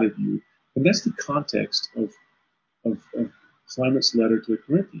defrauded you. And that's the context of Clement's letter to the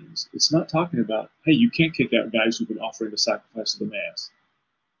Corinthians. It's not talking about, hey, you can't kick out guys who've been offering the sacrifice of the Mass.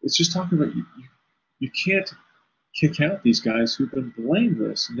 It's just talking about you can't kick out these guys who've been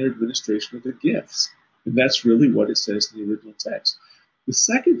blameless in their administration of their gifts. And that's really what it says in the original text. The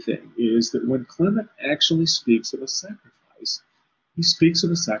second thing is that when Clement actually speaks of a sacrifice, he speaks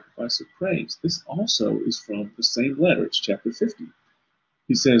of a sacrifice of praise. This also is from the same letter. It's chapter 50.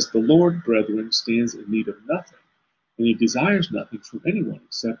 He says, the Lord, brethren, stands in need of nothing, and he desires nothing from anyone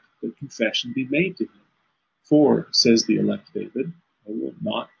except that confession be made to him. For, says the elect David,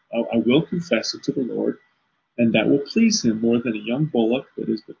 I will confess it to the Lord, and that will please him more than a young bullock that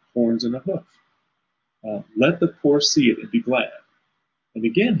is but horns and a hoof. Let the poor see it and be glad. And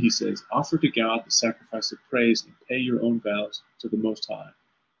again, he says, offer to God the sacrifice of praise and pay your own vows to the Most High.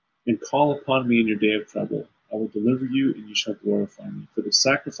 And call upon me in your day of trouble. I will deliver you, and you shall glorify me. For the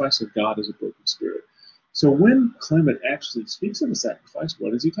sacrifice of God is a broken spirit. So when Clement actually speaks of a sacrifice,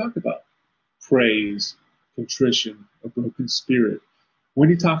 what does he talk about? Praise, contrition, a broken spirit. When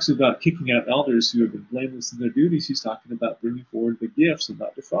he talks about kicking out elders who have been blameless in their duties, he's talking about bringing forward the gifts and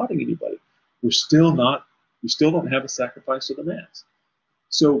not defrauding anybody. We still don't have a sacrifice of the Mass.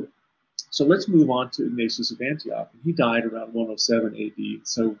 So let's move on to Ignatius of Antioch. He died around 107 AD,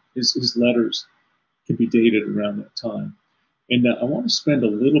 so his letters can be dated around that time. And I want to spend a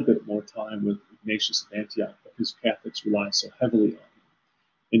little bit more time with Ignatius of Antioch because Catholics rely so heavily on him.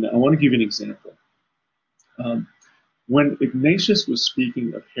 And I want to give you an example. When Ignatius was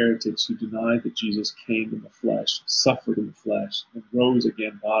speaking of heretics who denied that Jesus came in the flesh, suffered in the flesh, and rose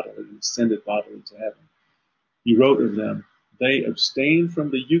again bodily and ascended bodily to heaven, he wrote of them, they abstain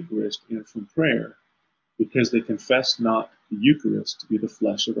from the Eucharist and from prayer because they confess not the Eucharist to be the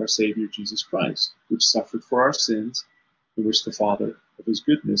flesh of our Savior Jesus Christ, which suffered for our sins and which the Father of his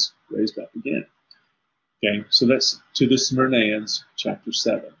goodness raised up again. Okay, so that's to the Smyrnaeans, chapter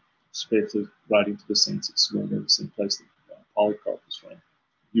 7. It's basically writing to the saints at Smyrna, the same place that Polycarp was from.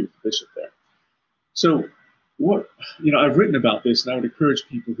 He was the bishop there. So I've written about this, and I would encourage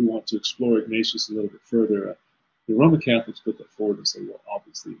people who want to explore Ignatius a little bit further. The Roman Catholics put that forward and say, well,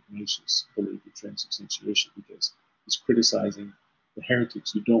 obviously Ignatius believed in transubstantiation because he's criticizing the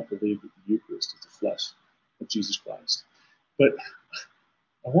heretics who don't believe that the Eucharist is the flesh of Jesus Christ. But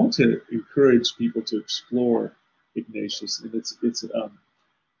I want to encourage people to explore Ignatius, and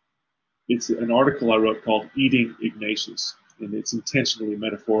it's an article I wrote called Eating Ignatius, and it's intentionally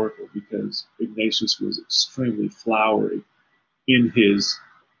metaphorical because Ignatius was extremely flowery in his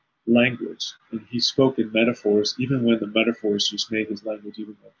language, and he spoke in metaphors even when the metaphors just made his language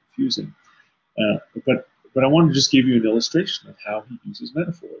even more confusing. But I want to just give you an illustration of how he uses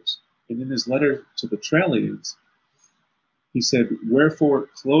metaphors. And in his letter to the Trallians, he said, wherefore,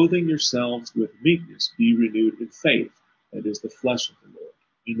 clothing yourselves with meekness, be renewed in faith, that is the flesh of the Lord,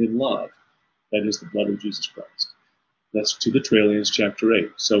 and in love, that is the blood of Jesus Christ. That's to the Trallians, chapter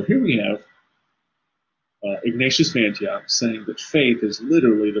 8. So here we have Ignatius of Antioch saying that faith is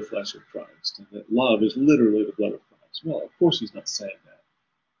literally the flesh of Christ, and that love is literally the blood of Christ. Well, of course he's not saying that.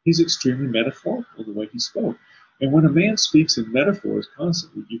 He's extremely metaphorical in the way he spoke. And when a man speaks in metaphors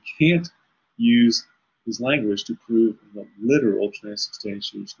constantly, you can't use his language to prove the literal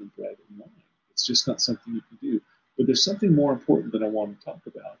transubstantiation of bread and wine. It's just not something you can do. But there's something more important that I want to talk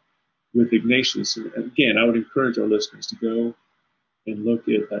about with Ignatius. And again, I would encourage our listeners to go and look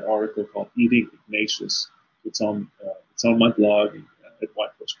at that article called Eating Ignatius. It's on my blog at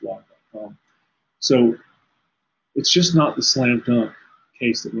whitehorseblog.com. So it's just not the slam dunk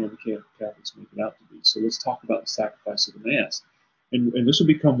case that Roman Catholics make it out to be. So let's talk about the sacrifice of the Mass. And this will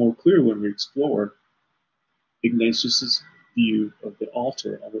become more clear when we explore Ignatius's view of the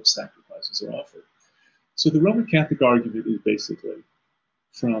altar on which sacrifices are offered. So the Roman Catholic argument is basically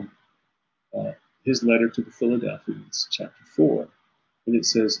from his letter to the Philadelphians, chapter 4. And it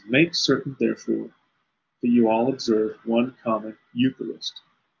says, make certain, therefore, that you all observe one common Eucharist.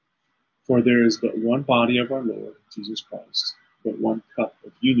 For there is but one body of our Lord, Jesus Christ, but one cup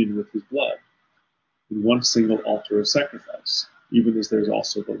of union with his blood, and one single altar of sacrifice, even as there is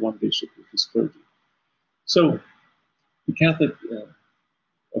also but one bishop with his clergy. So the Catholic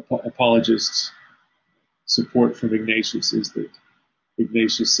apologists' support from Ignatius is that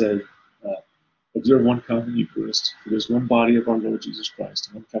Ignatius said, observe one common Eucharist, for there is one body of our Lord Jesus Christ,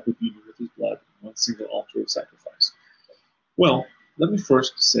 and one cup of union with his blood, and one single altar of sacrifice. Well, let me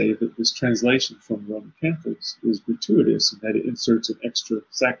first say that this translation from Roman Catholics is gratuitous in that it inserts an extra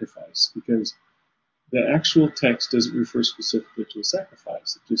sacrifice, because the actual text doesn't refer specifically to a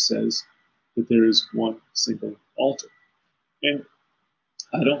sacrifice. It just says that there is one single altar. And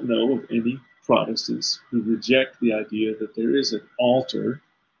I don't know of any Protestants who reject the idea that there is an altar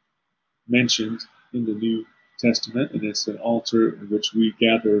mentioned in the New Testament, and it's an altar in which we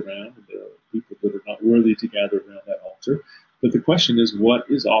gather around, and there are people that are not worthy to gather around that altar. But the question is, what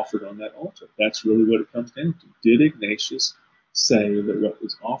is offered on that altar? That's really what it comes down to. Did Ignatius say that what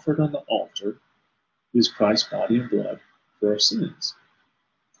is offered on the altar is Christ's body and blood for our sins?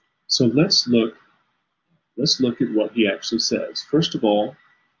 So let's look at what he actually says. First of all,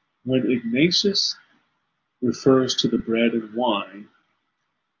 when Ignatius refers to the bread and wine,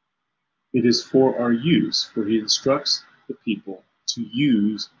 it is for our use, for he instructs the people to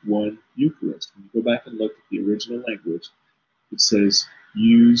use one Eucharist. When you go back and look at the original language, it says,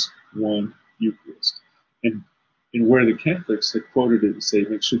 use one Eucharist. And where the Catholics had quoted it to say,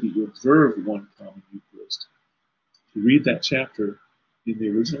 make sure that you observe one common Eucharist. If you read that chapter in the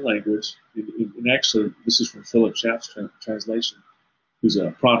original language, and actually this is from Philip Schaff's translation, who's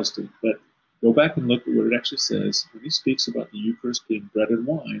a Protestant, but go back and look at what it actually says. When he speaks about the Eucharist being bread and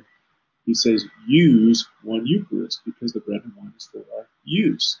wine, he says, use one Eucharist, because the bread and wine is for our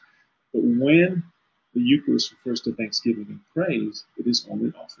use. But when the Eucharist refers to thanksgiving and praise, it is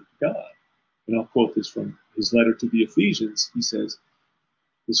only offered to God. And I'll quote this from his letter to the Ephesians. He says,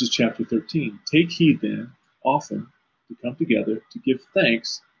 this is chapter 13, take heed then, often, to come together, to give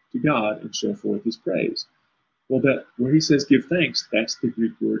thanks to God and show forth his praise. Well, that where he says give thanks, that's the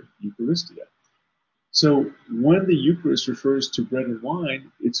Greek word Eucharistia. So when the Eucharist refers to bread and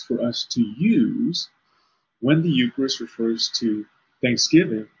wine, it's for us to use. When the Eucharist refers to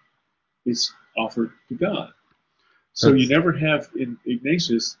thanksgiving, it's offered to God. So you never have in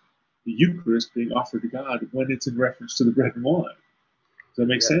Ignatius the Eucharist being offered to God when it's in reference to the bread and wine. Does that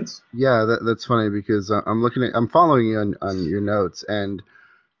make sense? Yeah, that's funny, because I'm following you on your notes, and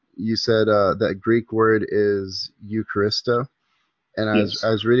you said that Greek word is Eucharista. And Yes.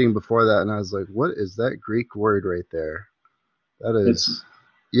 I was reading before that, and I was like, what is that Greek word right there? That is,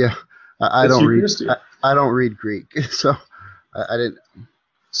 yeah. I don't read. I don't read Greek, so I didn't.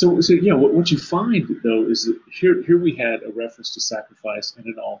 So yeah, what you find though is that here we had a reference to sacrifice and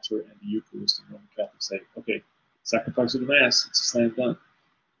an altar and the Eucharist, and Roman Catholics say, okay, sacrifice of the Mass, it's a slam dunk.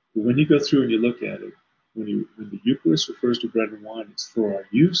 But when you go through and you look at it, when the Eucharist refers to bread and wine, it's for our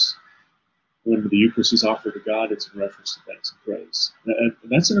use. When the Eucharist is offered to God, it's in reference to thanks and praise. And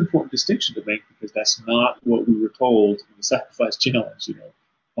that's an important distinction to make, because that's not what we were told in the Sacrifice Challenge.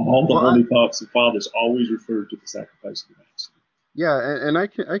 All the holy popes and fathers always referred to the sacrifice of the Mass. Yeah, and I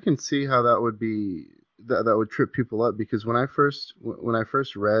can see how that would be that would trip people up, because when I first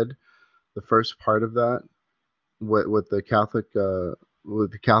read the first part of that, what the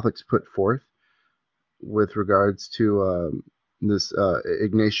Catholics put forth with regards to this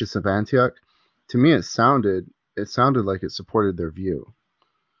Ignatius of Antioch, to me it sounded like it supported their view.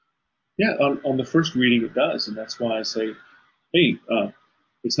 Yeah, on the first reading it does, and that's why I say, hey,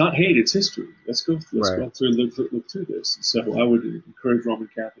 it's not hate, it's history. Let's go through look through this. And so I would encourage Roman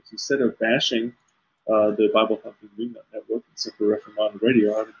Catholics, instead of bashing the Bible Thumping Network and Simply Reformed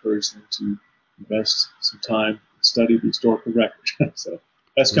Radio, I would encourage them to invest some time and study the historical record. So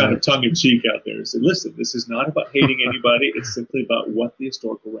that's kind of tongue in cheek out there. So listen, this is not about hating anybody. It's simply about what the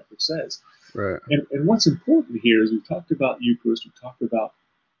historical record says. Right. And what's important here is we've talked about Eucharist. We've talked about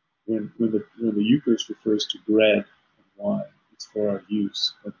when the Eucharist refers to bread and wine, it's for our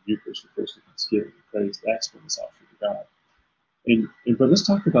use. When the Eucharist refers to thanksgiving and praise, that's when it's offered to God. But let's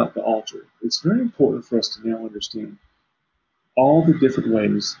talk about the altar. It's very important for us to now understand all the different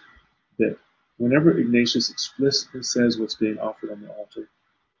ways that whenever Ignatius explicitly says what's being offered on the altar,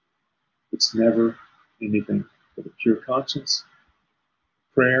 it's never anything but a pure conscience,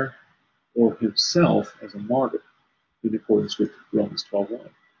 prayer, or himself as a martyr, in accordance with Romans 12:1.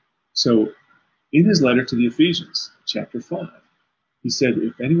 So in his letter to the Ephesians, chapter 5, he said,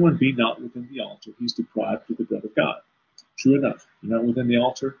 if anyone be not within the altar, he's deprived of the bread of God. True enough, you're not within the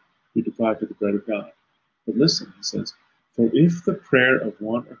altar, you're deprived of the bread of God. But listen, he says, for if the prayer of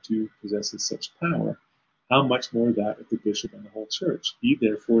one or two possesses such power, how much more that of the bishop and the whole church? He,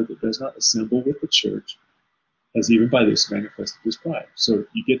 therefore, that does not assemble with the church, has even by this manifested his pride. So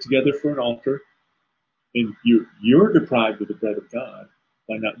you get together for an altar, and you're deprived of the bread of God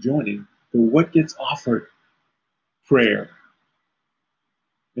by not joining. But what gets offered? Prayer.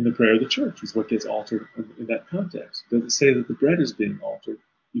 And the prayer of the church is what gets altered in that context. It doesn't say that the bread is being altered.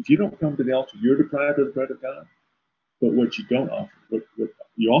 If you don't come to the altar, you're deprived of the bread of God. But what you don't offer, what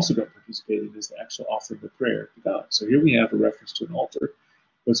you also don't participate in, is the actual offering of prayer to God. So here we have a reference to an altar.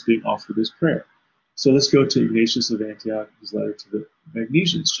 What's being offered is prayer. So let's go to Ignatius of Antioch, his letter to the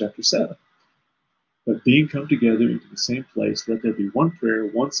Magnesians, chapter 7. But being come together into the same place, let there be one prayer,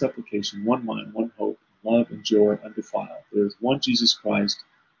 one supplication, one mind, one hope, love and joy undefiled. There is one Jesus Christ,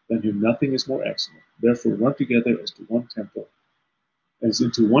 than whom nothing is more excellent. Therefore run together as to one temple, as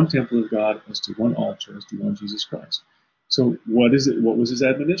into one temple of God, as to one altar, as to one Jesus Christ. So what is it? What was his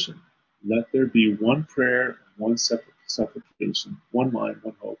admonition? Let there be one prayer, one supplication, one mind,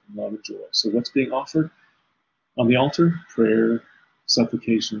 one hope, and love and joy. So what's being offered on the altar? Prayer,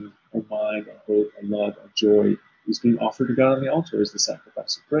 supplication, a mind, a hope, a love, a joy is being offered to God on the altar as the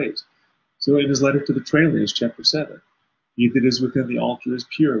sacrifice of praise. So in his letter to the Trallians, chapter 7, he that is within the altar is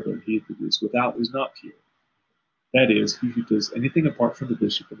pure, but he that is without is not pure. That is, he who does anything apart from the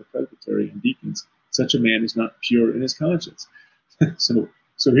bishop and the presbytery and deacons, such a man is not pure in his conscience. So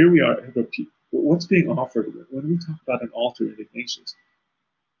here we are, have What's being offered when we talk about an altar in Ignatius?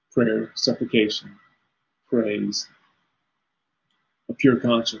 Prayer, supplication, praise, a pure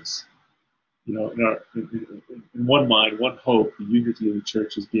conscience. In one mind, one hope, the unity of the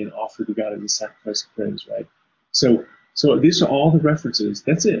church is being offered to God as a sacrifice of praise, right? So these are all the references.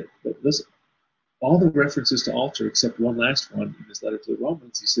 That's it. But listen, all the references to altar except one last one in his letter to the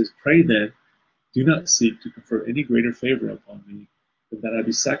Romans. He says, "Pray then, do not seek to confer any greater favor upon me than that I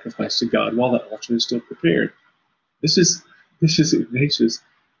be sacrificed to God while the altar is still prepared." This is Ignatius.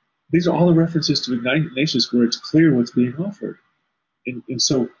 These are all the references to Ignatius where it's clear what's being offered. And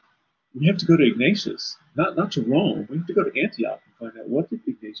so we have to go to Ignatius, not to Rome. We have to go to Antioch and find out what did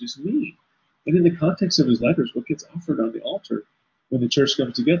Ignatius mean. And in the context of his letters, what gets offered on the altar when the church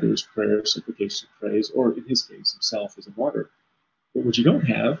comes together is prayer, supplication, praise, or in his case, himself as a martyr. But what you don't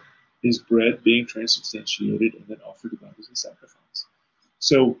have is bread being transubstantiated and then offered to God as a sacrifice.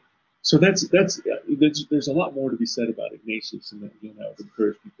 So there's a lot more to be said about Ignatius, and again, I would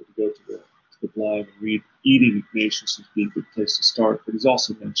encourage people to go to the blog and read. Eating Ignatius would be a good place to start. But he's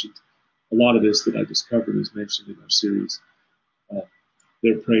also mentioned a lot of this that I just covered is mentioned in our series,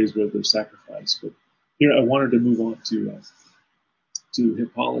 their praise with their sacrifice. But here I wanted to move on to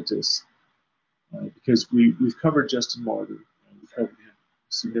Hippolytus because we've covered Justin Martyr. We covered him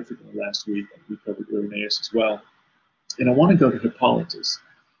significantly last week, and we covered Irenaeus as well. And I want to go to Hippolytus.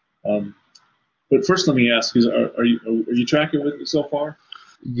 But first, let me ask: are you tracking with me so far?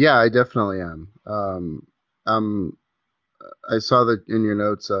 Yeah, I definitely am. I saw that in your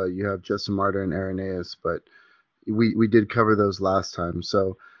notes you have Justin Martyr and Irenaeus, but we did cover those last time.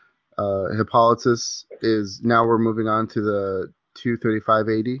 So Hippolytus is now we're moving on to the 235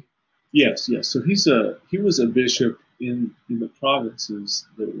 AD. Yes. So he was a bishop in the provinces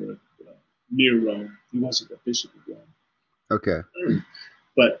that were near Rome. He wasn't a bishop of Rome. Okay.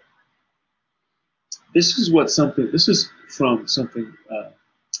 But this is from something.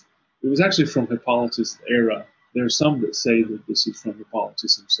 It was actually from Hippolytus' era. There are some that say that this is from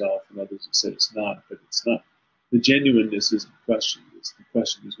Hippolytus himself, and others that say it's not. But it's not. The genuineness isn't questioned. The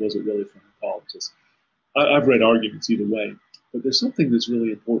question is, was it really from Hippolytus? I've read arguments either way, but there's something that's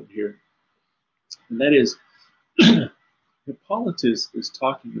really important here, and that is Hippolytus is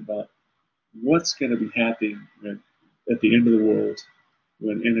talking about what's going to be happening at the end of the world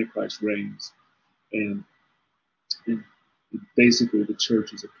when Antichrist reigns, and basically the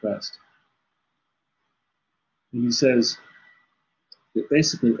church is oppressed. And he says that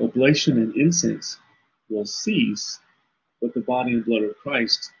basically oblation and incense will cease, but the body and blood of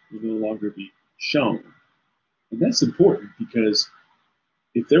Christ will no longer be shown. And that's important because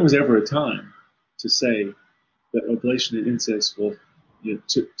if there was ever a time to say that oblation and incense will,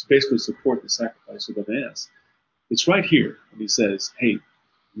 to basically support the sacrifice of the Mass, it's right here when he says, hey,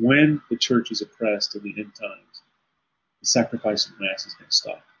 when the church is oppressed in the end times, the sacrifice of the Mass is going to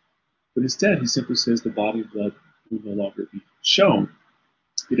stop. But instead, he simply says the body and blood will no longer be shown.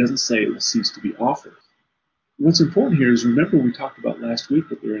 He doesn't say it will cease to be offered. What's important here is remember we talked about last week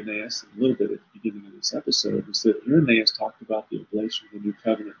with Irenaeus, and a little bit at the beginning of this episode, is that Irenaeus talked about the oblation of the new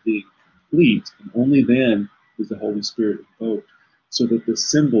covenant being complete, and only then is the Holy Spirit invoked, so that the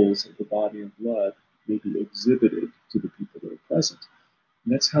symbols of the body and blood may be exhibited to the people that are present.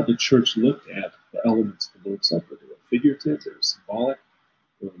 And that's how the church looked at the elements of the Lord's Supper. They were figurative, they were symbolic,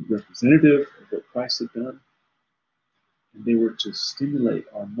 they were representative of what Christ had done, and they were to stimulate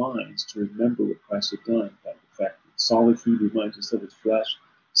our minds to remember what Christ had done by the fact that solid food reminds us of his flesh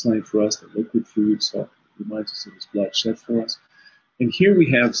slain for us, that liquid food reminds us of his blood shed for us. And here we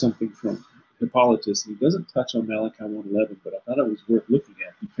have something from Hippolytus, and he doesn't touch on Malachi 1:11, but I thought it was worth looking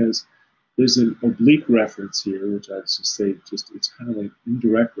at because there's an oblique reference here, which I'd just say it's kind of like an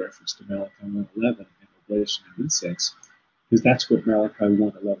indirect reference to Malachi 1:11 and oblation and incense, because that's what Malachi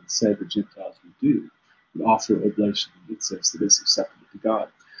 1:11 said the Gentiles would do. Would offer oblation and incense that is acceptable to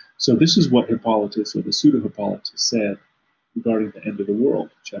God. So this is what Hippolytus, or the pseudo-Hippolytus, said regarding the end of the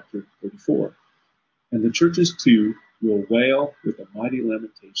world, chapter 34. And the churches too will wail with a mighty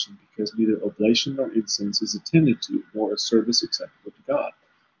lamentation because neither oblation nor incense is attended to, nor a service acceptable to God.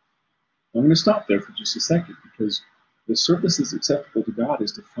 I'm going to stop there for just a second because the service that's acceptable to God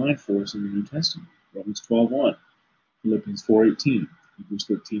is defined for us in the New Testament. Romans 12:1, Philippians 4:18, Hebrews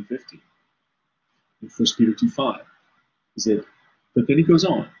 13:15. In 1 Peter 2:5, but then he goes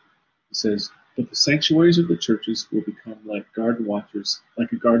on. He says, but the sanctuaries of the churches will become like a garden watcher's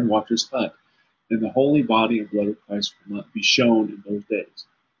hut, and the holy body and blood of Christ will not be shown in those days.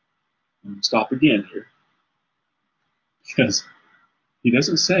 I'm going to stop again here, because he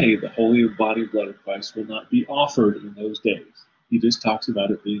doesn't say the holy body and blood of Christ will not be offered in those days. He just talks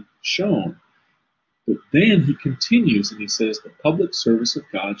about it being shown. But then he continues and he says, the public service of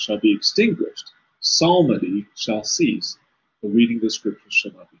God shall be extinguished. Psalmody shall cease. The reading of the scriptures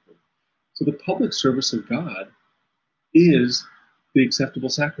shall not be heard. So the public service of God is the acceptable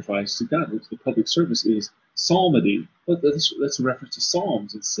sacrifice to God, which the public service is psalmody. But that's a reference to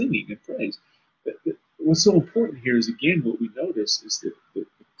psalms and singing and praise. What's so important here is, again, what we notice is that the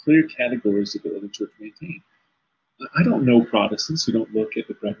clear categories that the early church maintained. I don't know Protestants who don't look at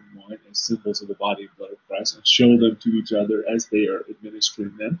the bread and wine as symbols of the body and blood of Christ and show them to each other as they are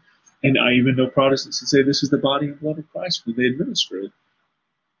administering them. And I even know Protestants who say this is the body and blood of Christ when they administer it,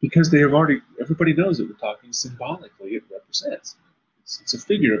 because they have already, everybody knows that we're talking symbolically, it represents. It's a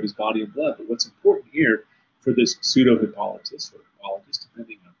figure of his body and blood. But what's important here for this pseudo-Hippolytus, or Hippolytus,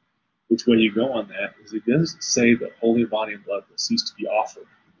 depending on which way you go on that, is it doesn't say that holy body and blood will cease to be offered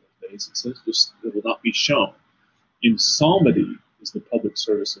in those days. It says just it will not be shown. In psalmody is the public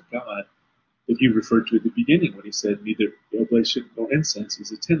service of God that he referred to at the beginning when he said, neither oblation nor incense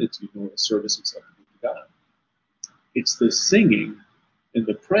is attended to, nor a service acceptable to God. It's the singing and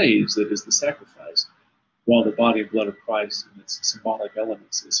the praise that is the sacrifice, while the body and blood of Christ and its symbolic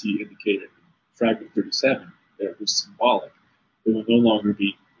elements, as he indicated in fragment 37, there was symbolic. They will no longer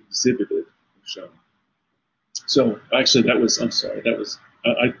be exhibited or shown. So actually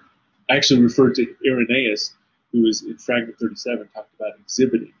I actually referred to Irenaeus, who is in fragment 37, talked about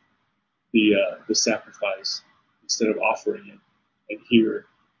exhibiting the sacrifice instead of offering it. And here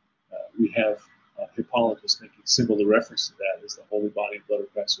we have Hippolytus making similar reference to that, as the holy body and blood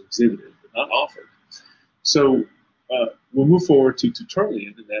of Christ are exhibited, but not offered. So we'll move forward to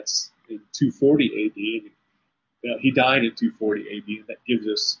Tertullian, and that's in 240 AD. And he died in 240 AD, and that gives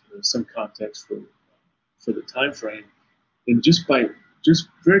us some context for the time frame. And just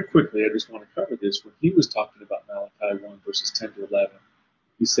very quickly, I just want to cover this. When he was talking about Malachi 1, verses 10 to 11,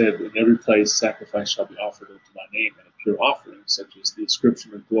 he said, in every place sacrifice shall be offered unto my name, and a pure offering, such as the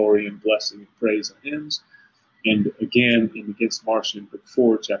ascription of glory and blessing and praise and hymns. And again, in Against Marcion, book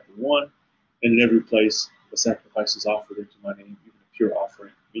 4, chapter 1, and in every place a sacrifice is offered unto my name, even a pure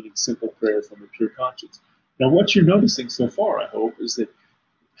offering, meaning simple prayer from a pure conscience. Now, what you're noticing so far, I hope, is that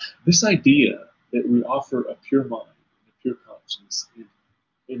this idea that we offer a pure mind and a pure conscience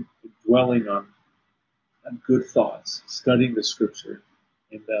in dwelling on good thoughts, studying the scripture,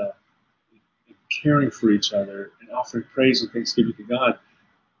 and caring for each other, and offering praise and thanksgiving to God,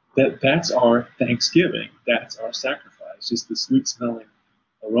 that's our thanksgiving. That's our sacrifice. Just the sweet-smelling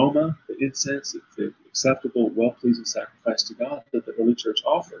aroma, the incense, the acceptable, well-pleasing sacrifice to God that the early church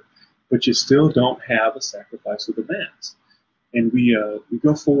offered. But you still don't have a sacrifice of the Mass. And we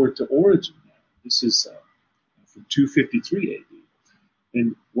go forward to Origen now. This is from 253 AD.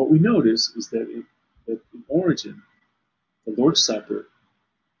 And what we notice is that in Origen, the Lord's Supper,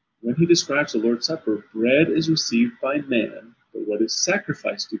 when he describes the Lord's Supper, bread is received by man, but what is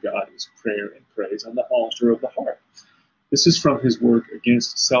sacrificed to God is prayer and praise on the altar of the heart. This is from his work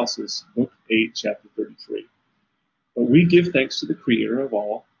Against Celsus, book 8, chapter 33. But we give thanks to the Creator of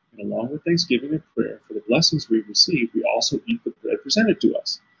all, and along with thanksgiving and prayer for the blessings we've received, we also eat the bread presented to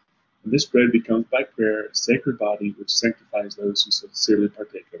us. And this bread becomes by prayer a sacred body which sanctifies those who sincerely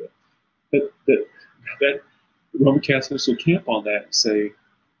partake of it. That Roman Catholics will camp on that and say,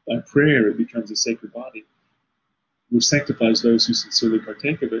 by prayer it becomes a sacred body which sanctifies those who sincerely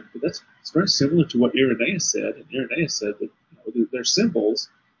partake of it. But it's very similar to what Irenaeus said. And Irenaeus said that they're symbols,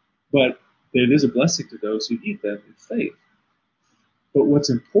 but it is a blessing to those who eat them in faith. But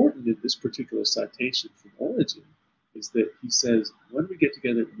what's important in this particular citation from Origen is that he says, when we get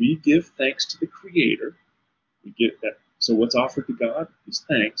together, we give thanks to the Creator. We get that. So what's offered to God is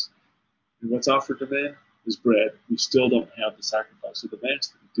thanks, and what's offered to man is bread. We still don't have the sacrifice of the Mass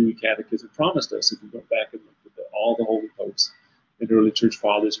that the Dewey Catechism promised us if we went back and looked at all the holy popes and early church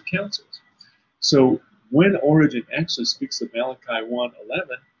fathers and councils. So when Origen actually speaks of Malachi 1:11,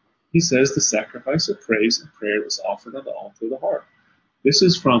 he says the sacrifice of praise and prayer is offered on the altar of the heart. This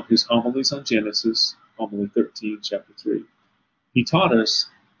is from his Homilies on Genesis, Homily 13, chapter 3. He taught us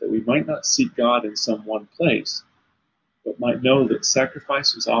that we might not seek God in some one place, but might know that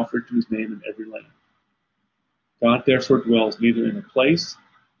sacrifice is offered to his name in every land. God therefore dwells neither in a place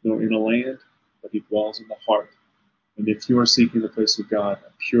nor in a land, but he dwells in the heart. And if you are seeking the place of God,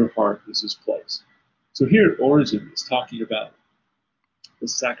 a pure heart is his place. So here Origen is talking about the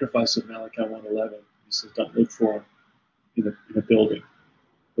sacrifice of Malachi 1:11. He says, don't look for it in a building.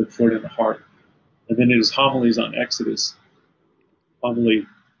 Look for it in the heart. And then in his Homilies on Exodus, Homily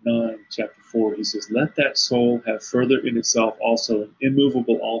 9, chapter 4, he says, let that soul have further in itself also an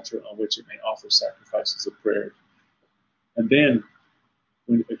immovable altar on which it may offer sacrifices of prayer. And then,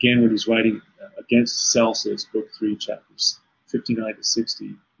 when he's writing against Celsus, Book 3, chapters 59 to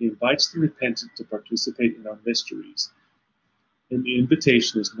 60, he invites the repentant to participate in our mysteries. And the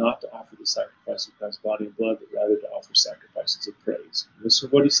invitation is not to offer the sacrifice of Christ's body and blood, but rather to offer sacrifices of praise. And listen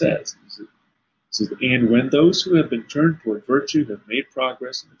to what he says. He says, and when those who have been turned toward virtue have made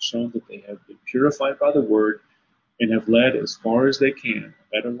progress and have shown that they have been purified by the word and have led as far as they can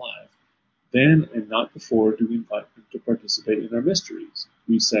a better life, then and not before do we invite them to participate in our mysteries.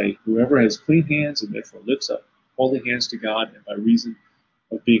 We say, whoever has clean hands and therefore lifts up holy hands to God, and by reason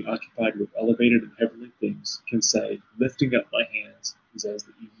of being occupied with elevated and heavenly things, can say, lifting up my hands is as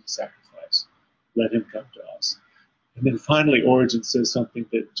the evening sacrifice. Let him come to us. And then finally, Origen says something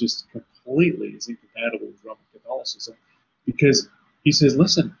that just completely is incompatible with Roman Catholicism, because he says,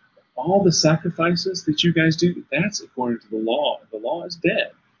 listen, all the sacrifices that you guys do, that's according to the law, and the law is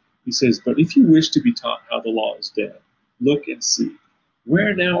dead. He says, but if you wish to be taught how the law is dead, look and see.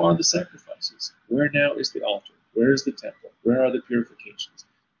 Where now are the sacrifices? Where now is the altar? Where is the temple? Where are the purifications?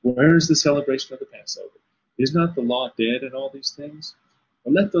 Where is the celebration of the Passover? Is not the law dead in all these things?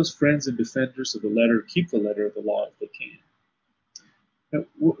 Or let those friends and defenders of the letter keep the letter of the law if they can.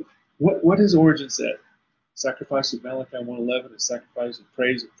 Now, what has Origen said? Sacrifice of Malachi 1:11 is sacrifice of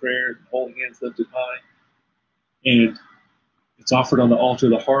praise and prayer and holy hands lifted high. And it's offered on the altar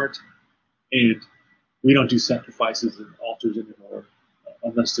of the heart. And we don't do sacrifices in altars anymore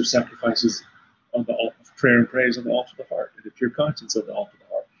unless there's sacrifices on the altar of prayer and praise on the altar of the heart and the pure conscience of the altar of the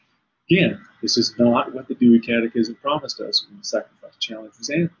heart. Again, this is not what the Dewey Catechism promised us when the sacrifice challenge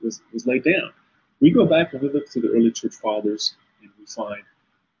was laid down. We go back and we look through the early church fathers, and we find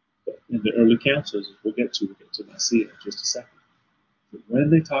that in the early councils, as we'll get to Nicaea in just a second, that when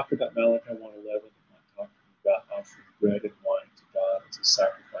they talk about Malachi 1:11, they're not talking about offering bread and wine to God as a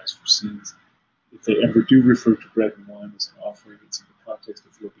sacrifice for sins. If they ever do refer to bread and wine as an offering, it's in the context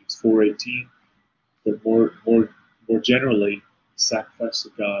of Philippians 4:18. But more generally, the sacrifice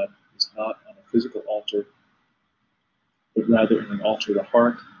of God is not on a physical altar, but rather in an altar of the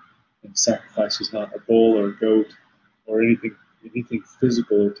heart. And sacrifice is not a bull or a goat or anything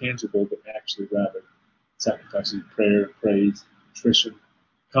physical or tangible, but actually rather sacrificing prayer, praise, contrition,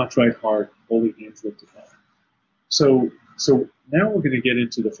 contrite heart, holy hands lifted high. So now we're going to get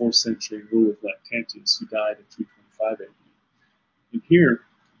into the 4th century rule of Lactantius, who died in 325 AD. And here,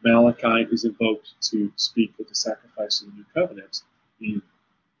 Malachi is invoked to speak of the sacrifice of the New Covenant in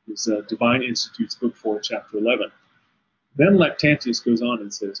his Divine Institutes, Book 4, Chapter 11. Then Lactantius goes on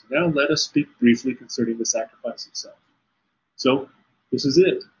and says, now let us speak briefly concerning the sacrifice itself. So this is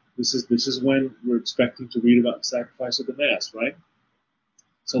it. This is when we're expecting to read about the sacrifice of the Mass, right?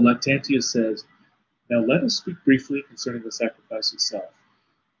 So Lactantius says, now let us speak briefly concerning the sacrifice itself.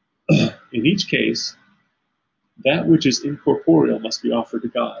 In each case, that which is incorporeal must be offered to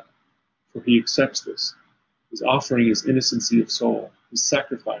God, for he accepts this. His offering is innocency of soul, his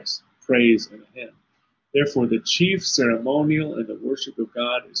sacrifice, praise, and a hymn. Therefore, the chief ceremonial in the worship of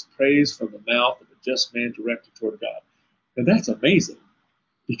God is praise from the mouth of a just man directed toward God. And that's amazing,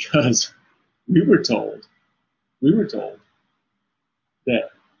 because we were told that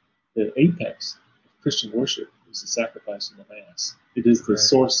the apex of Christian worship is the sacrifice in the Mass. It is the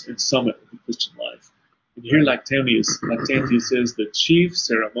source and summit of the Christian life. And here Lactantius says the chief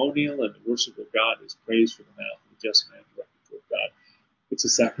ceremonial in the worship of God is praise from the mouth of a just man directed toward God. It's a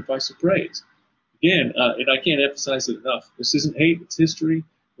sacrifice of praise. Again, and I can't emphasize it enough, this isn't hate, it's history.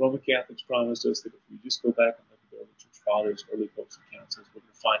 Roman Catholics promised us that if we just go back and look at the early church fathers, early popes and councils, we're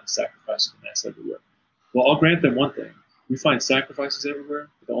going to find the sacrifice of the Mass everywhere. Well, I'll grant them one thing. We find sacrifices everywhere,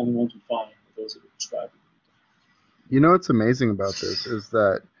 but the only ones we find are those that are described in the New Testament. You know what's amazing about this is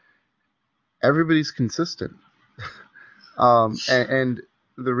that everybody's consistent. And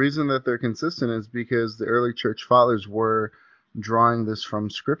the reason that they're consistent is because the early church fathers were drawing this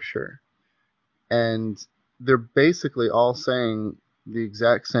from Scripture. And they're basically all saying the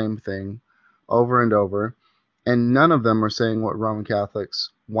exact same thing over and over, and none of them are saying what Roman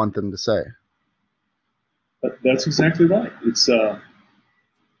Catholics want them to say. That's exactly right. It's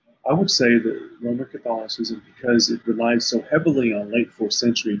I would say that Roman Catholicism, because it relied so heavily on late 4th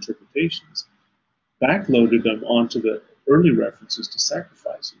century interpretations, backloaded them onto the early references to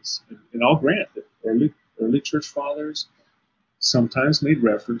sacrifices. And I'll grant that early church fathers sometimes made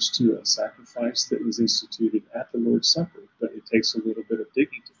reference to a sacrifice that was instituted at the Lord's Supper, but it takes a little bit of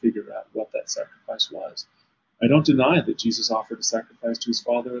digging to figure out what that sacrifice was. I don't deny that Jesus offered a sacrifice to his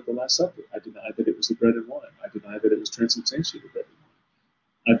Father at the Last Supper. I deny that it was the bread and wine. I deny that it was transubstantiated bread and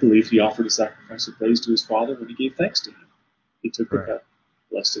wine. I believe he offered a sacrifice of praise to his Father when he gave thanks to him. He took the cup,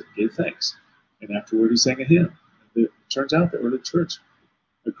 blessed it, and gave thanks. And afterward he sang a hymn. It turns out the early church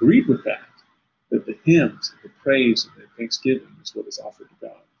agreed with that. that the hymns, the praise, and the thanksgiving is what is offered to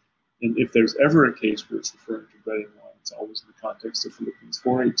God. And if there's ever a case where it's referring to bread and wine, it's always in the context of Philippians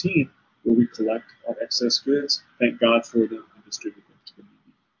 4:18, where we collect our excess goods, thank God for them, and distribute them to the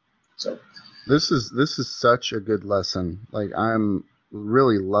needy. So this is such a good lesson. Like, I'm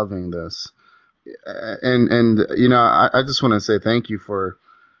really loving this, and I just want to say thank you for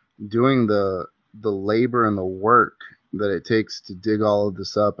doing the labor and the work that it takes to dig all of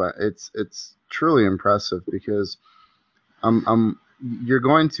this up. It's truly impressive, because you're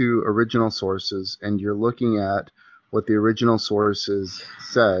going to original sources and you're looking at what the original sources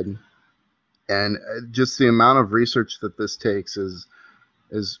said, and just the amount of research that this takes is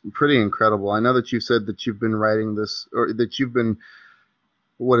pretty incredible. I know that you said that you've been writing this, or that you've been,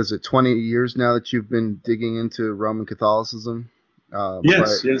 what is it, 20 years now that you've been digging into Roman Catholicism.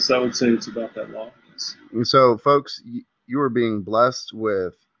 yes, I would say it's about that long. Yes. And so, folks, you are being blessed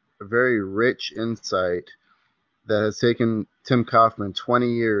with a very rich insight that has taken Tim Kaufman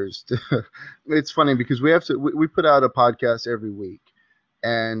 20 years to. It's funny because we put out a podcast every week,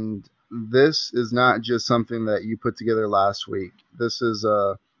 and this is not just something that you put together last week. This is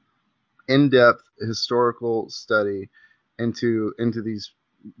a in-depth historical study into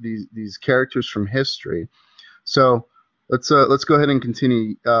these characters from history. So let's go ahead and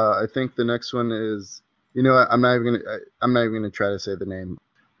continue. I think the next one is, I'm not even gonna try to say the name.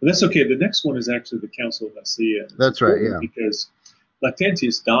 But that's okay. The next one is actually the Council of Nicaea. That's right, yeah. Because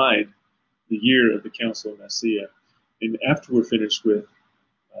Lactantius died the year of the Council of Nicaea, and after we're finished with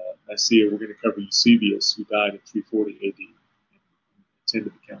Nicaea, we're going to cover Eusebius, who died in 340 AD and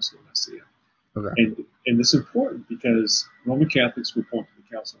attended the Council of Nicaea. Okay. And it's important because Roman Catholics will point to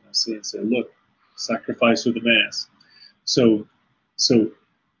the Council of Nicaea and say, look, sacrifice of the Mass. So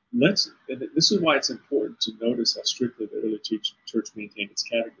and this is why it's important to notice how strictly the early church maintained its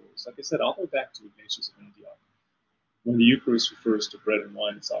categories. Like I said, all the way back to Ignatius of Antioch. When the Eucharist refers to bread and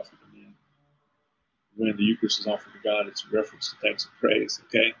wine, it's offered to men. When the Eucharist is offered to God, it's a reference to thanks and praise.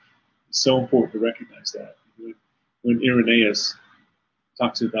 Okay, it's so important to recognize that. When Irenaeus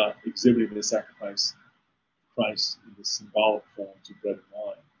talks about exhibiting the sacrifice of Christ in the symbolic forms of bread and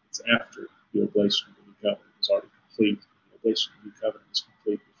wine, it's after the oblation of the New Covenant was already complete. The oblation of the New Covenant was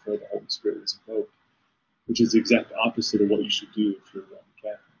complete before the Holy Spirit was invoked, which is the exact opposite of what you should do if you're a Roman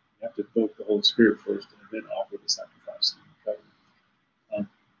Catholic. You have to invoke the Holy Spirit first and then offer the sacrifice of the New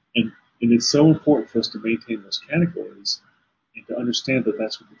Covenant. And it's so important for us to maintain those categories and to understand that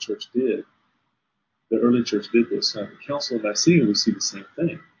that's what the church did. The early church did this. The Council of Nicaea, we see the same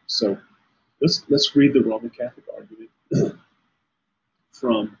thing. So let's read the Roman Catholic argument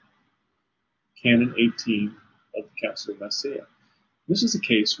from Canon 18 of the Council of Nicaea. This is a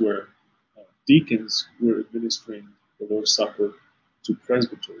case where deacons were administering the Lord's Supper to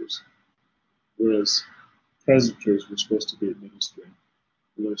presbyters, whereas presbyters were supposed to be administering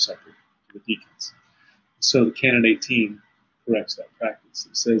the Lord's Supper to the deacons. So the Canon 18 corrects that practice.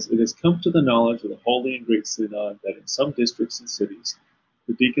 It says, it has come to the knowledge of the Holy and Great Synod that in some districts and cities,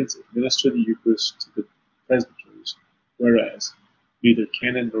 the deacons administer the Eucharist to the presbyters, whereas neither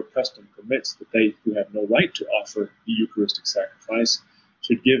canon nor custom permits that they who have no right to offer the Eucharistic sacrifice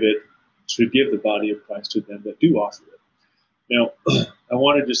should give the body of Christ to them that do offer it. Now, I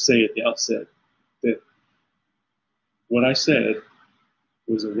want to just say at the outset that what I said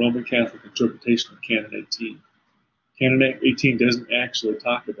was a Roman Catholic interpretation of Canon 18. Canon 18 doesn't actually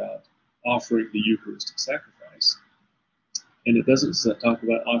talk about offering the Eucharistic sacrifice, and it doesn't talk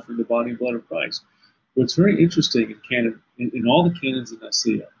about offering the body and blood of Christ. What's very interesting in all the canons of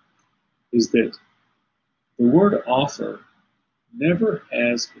Nicaea is that the word offer never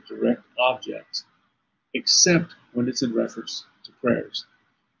has a direct object except when it's in reference to prayers.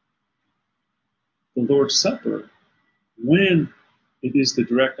 The Lord's Supper, when it is the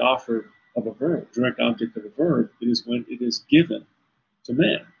direct offer of a verb, direct object of a verb, it is when it is given to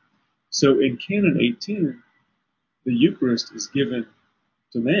men. So in Canon 18, the Eucharist is given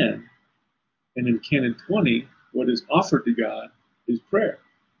to men, and in Canon 20, what is offered to God is prayer.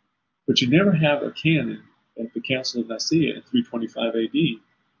 But you never have a canon at the Council of Nicaea in 325 AD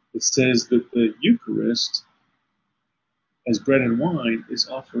that says that the Eucharist, as bread and wine, is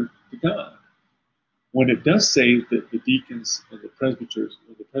offered to God. When it does say that the deacons and the presbyters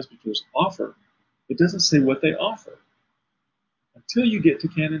offer, it doesn't say what they offer. Until you get to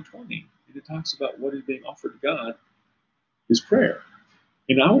Canon 20, and it talks about what is being offered to God is prayer.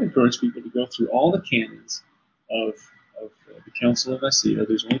 And I would encourage people to go through all the canons of the Council of Nicaea,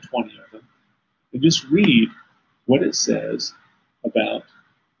 there's only 20 of them, and just read what it says about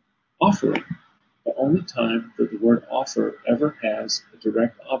offering. The only time that the word offer ever has a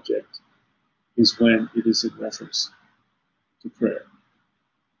direct object is when it is in reference to prayer.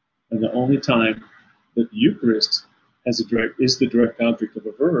 And the only time that the Eucharist is the direct object of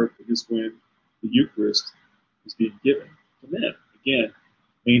a verb is when the Eucharist is being given to men. Again,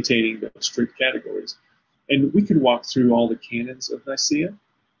 maintaining those strict categories. And we could walk through all the canons of Nicaea.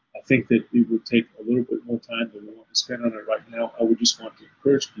 I think that it would take a little bit more time than we want to spend on it right now. I would just want to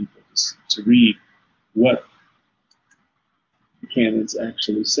encourage people to read what the canons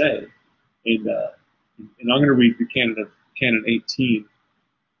actually say. And I'm going to read the Canon 18,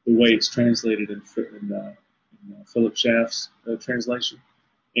 the way it's translated in Philip Schaff's translation.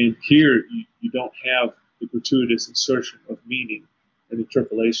 And here you don't have the gratuitous insertion of meaning and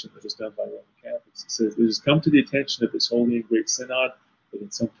interpolation that is done by Roman Catholics. It says, "It has come to the attention of this holy and great synod that in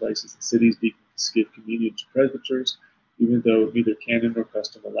some places the cities begin to give communion to presbyters, even though neither canon nor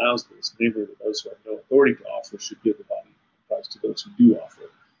custom allows this, namely that those who have no authority to offer should give the body of Christ to those who do offer."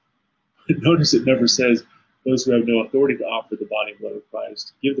 Notice it never says those who have no authority to offer the body and blood of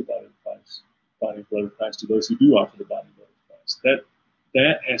Christ give the body and blood of Christ to those who do offer the body and blood of Christ.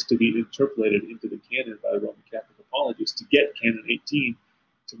 That has to be interpolated into the canon by the Roman Catholic apologists to get Canon 18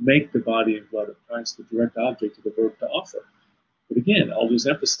 to make the body and blood of Christ the direct object of the verb to offer. But again, I'll just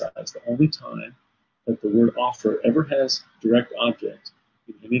emphasize the only time that the word offer ever has direct object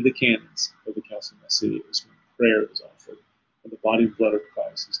in any of the canons of the Council of Nicaea is when prayer is offered, and the body and blood of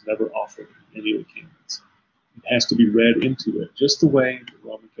Christ is never offered in any of the canons. It has to be read into it, just the way the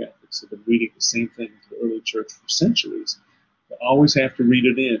Roman Catholics have been reading the same thing into the early church for centuries. They always have to read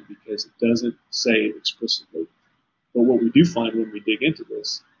it in because it doesn't say it explicitly. But what we do find when we dig into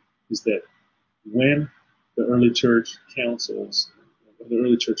this is that when the early church councils, the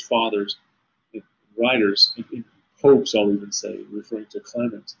early church fathers, and writers, and popes, I'll even say, referring to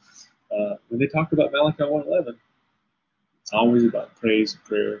Clement, when they talk about Malachi 1:11, it's always about praise,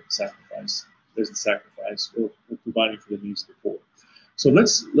 prayer, sacrifice. There's a sacrifice, or providing for the needs of the poor. So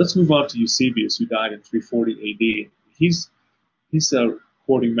let's move on to Eusebius, who died in 340 A.D. He's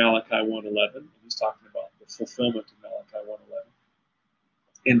quoting Malachi 1:11, and he's talking about the fulfillment of Malachi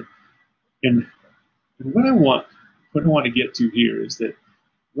 1:11. And what I want to get to here is that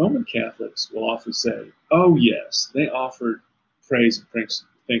Roman Catholics will often say, "Oh yes, they offered praise and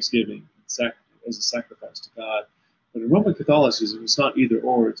thanksgiving as a sacrifice to God," but in Roman Catholicism, it's not either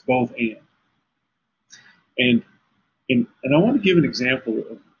or; it's both and. And I want to give an example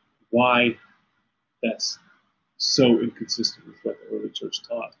of why that's so inconsistent with what the early church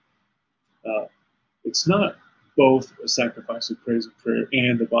taught. It's not both a sacrifice of praise and prayer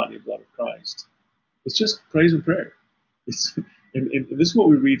and the body and blood of Christ. It's just praise and prayer. And this is what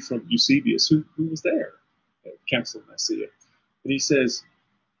we read from Eusebius, who was there at the Council of Nicaea. And he says,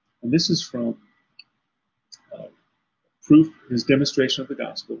 and this is from his demonstration of the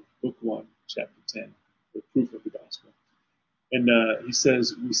gospel, book 1, chapter 10, the proof of the gospel. And he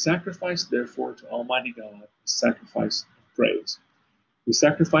says, "We sacrifice, therefore, to Almighty God a sacrifice of praise. We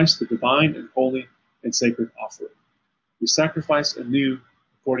sacrifice the divine and holy and sacred offering. We sacrifice anew,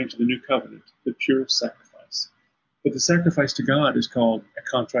 according to the new covenant, the pure sacrifice. But the sacrifice to God is called a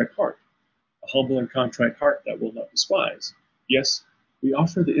contrite heart, a humble and contrite heart that will not despise. Yes, we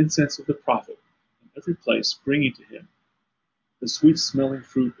offer the incense of the prophet in every place, bringing to him the sweet-smelling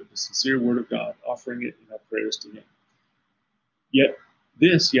fruit of the sincere word of God, offering it in our prayers to him. Yet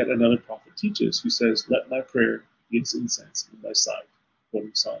another prophet teaches, who says, 'Let my prayer be its incense in thy sight,'"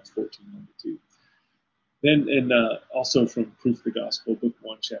 quoting Psalms 14:1-2. Then, and also from Proof of the Gospel, book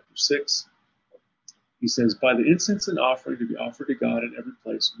 1, chapter 6, he says, "By the incense and offering to be offered to God in every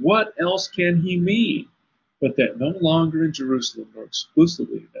place, what else can he mean but that no longer in Jerusalem, nor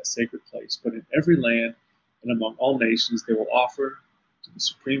exclusively in that sacred place, but in every land and among all nations, they will offer to the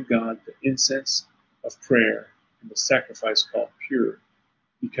supreme God the incense of prayer and the sacrifice called pure,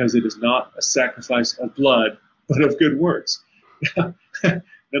 because it is not a sacrifice of blood, but of good works." Now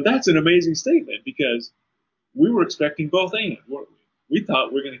that's an amazing statement, because we were expecting both and, weren't we? We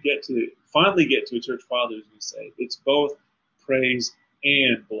thought we're going to finally get to a church fathers who say it's both praise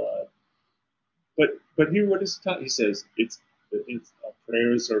and blood. But here, what is it taught? He says it's our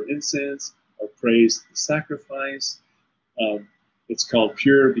prayers are incense, our praise the sacrifice. It's called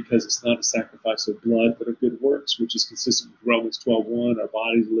pure because it's not a sacrifice of blood, but of good works, which is consistent with Romans 12:1, our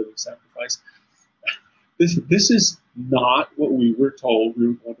bodies a living sacrifice. This is not what we were told we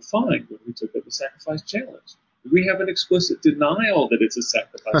were going to find when we took up the sacrifice challenge. We have an explicit denial that it's a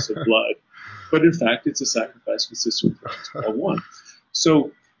sacrifice of blood, but in fact, it's a sacrifice consistent with Romans 12:1.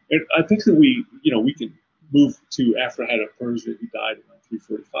 So I think that we can move to Aphrahat of Persia, who died around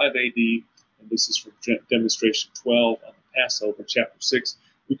 345 AD, and this is from Demonstration 12 on the Passover, chapter 6.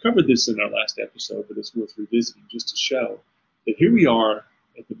 We covered this in our last episode, but it's worth revisiting just to show that here we are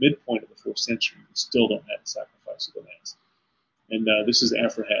at the midpoint of the 4th century. We still don't have the sacrifice of the Mass. And this is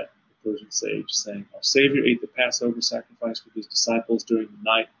Aphrahat, the Persian sage, saying, "Our Savior ate the Passover sacrifice with his disciples during the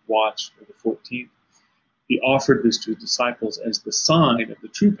night watch of the 14th. He offered this to his disciples as the sign of the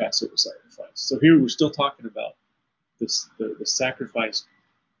true Passover sacrifice." So here we're still talking about this, the sacrifice.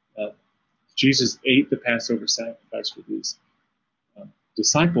 Jesus ate the Passover sacrifice with his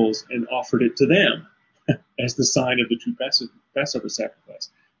disciples and offered it to them as the sign of the true Passover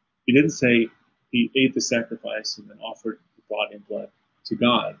sacrifice. He didn't say he ate the sacrifice and then offered the body and blood to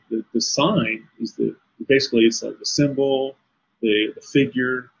God. The sign is basically it's like the symbol, the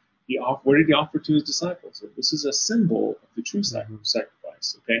figure. What did he offer to his disciples? So this is a symbol of the true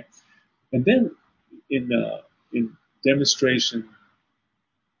sacrifice. Okay, and then in demonstration,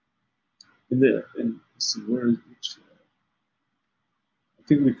 let's see where. I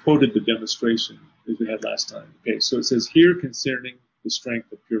think we quoted the demonstration as we had last time. Okay, so it says here concerning the strength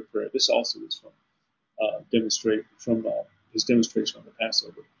of pure prayer. This also is from his demonstration on the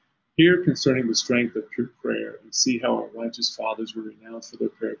Passover. Here concerning the strength of pure prayer, and see how our righteous fathers were renowned for their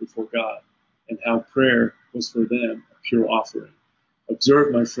prayer before God, and how prayer was for them a pure offering.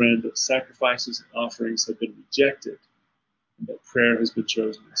 Observe, my friend, that sacrifices and offerings have been rejected, and that prayer has been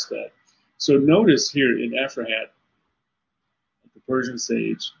chosen instead. So notice here in Aphrahat, the Persian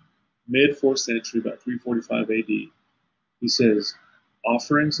sage, mid-4th century, about 345 AD, he says,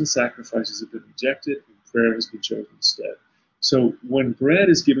 offerings and sacrifices have been rejected, and prayer has been chosen instead. So when bread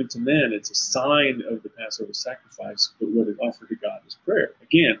is given to men, it's a sign of the Passover sacrifice, but what is offered to God is prayer.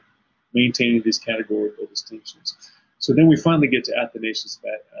 Again, maintaining these categorical distinctions. So then we finally get to Athanasius of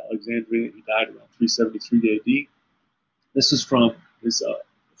Alexandria. He died around 373 AD. This is from his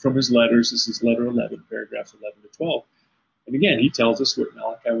letters. This is letter 11, paragraphs 11 to 12. And again, he tells us what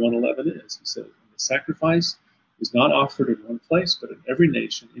Malachi 1:11 is. He said, "The sacrifice is not offered in one place, but in every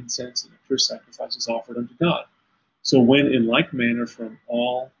nation, incense and a pure sacrifice is offered unto God. So when in like manner from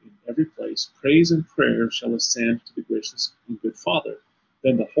all in every place, praise and prayer shall ascend to the gracious and good Father,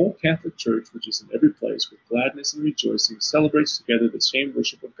 then the whole Catholic Church, which is in every place, with gladness and rejoicing, celebrates together the same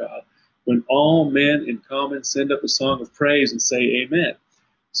worship of God, when all men in common send up a song of praise and say Amen."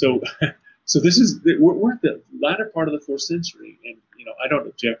 So this is we're at the latter part of the 4th century, and I don't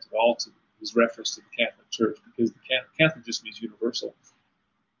object at all to his reference to the Catholic Church, because the Catholic just means universal,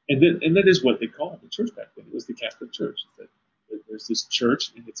 and that is what they called the church back then. It was the Catholic Church. That there's this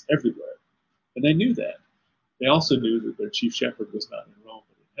church, and it's everywhere, and they knew that. They also knew that their chief shepherd was not in Rome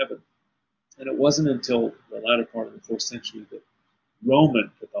but in heaven, and it wasn't until the latter part of the 4th century that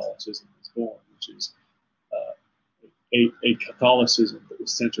Roman Catholicism was born, which is a Catholicism that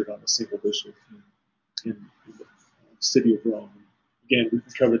was centered on a single bishop in the city of Rome. Again, we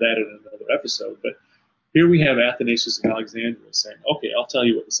can cover that in another episode, but here we have Athanasius of Alexandria saying, okay, I'll tell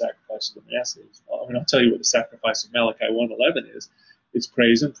you what the sacrifice of the Mass is. I'll tell you what the sacrifice of Malachi 1:11 is. It's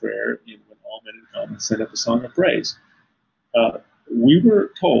praise and prayer, and when all men in common send up a song of praise. We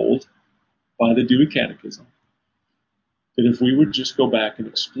were told by the Dewey Catechism that if we would just go back and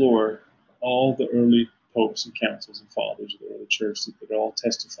explore all the early popes and councils and fathers of the early church, that they all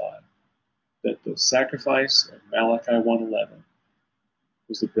testify that the sacrifice of Malachi 1:11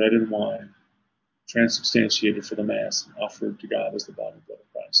 was the bread and wine transubstantiated for the Mass and offered to God as the body and blood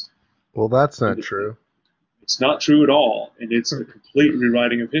of Christ. Well, that's not true. It's not true at all, and it's a complete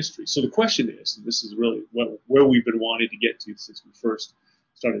rewriting of history. So the question is, and this is really where we've been wanting to get to since we first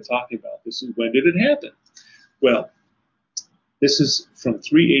started talking about this, is when did it happen? Well, this is from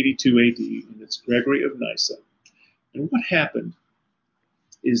 382 AD, and it's Gregory of Nyssa. And what happened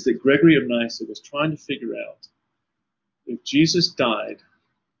is that Gregory of Nyssa was trying to figure out if Jesus died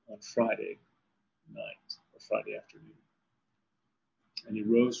on Friday night or Friday afternoon, and he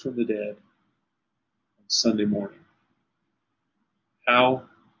rose from the dead on Sunday morning, how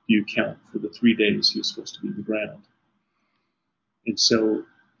do you count for the 3 days he was supposed to be in the ground? And so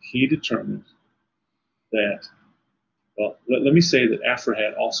he determined that, well, let me say that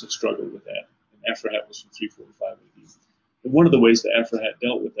Aphrahat also struggled with that. And Aphrahat was from 345 AD. And one of the ways that Aphrahat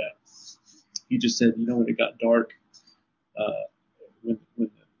dealt with that, he just said, when it got dark, when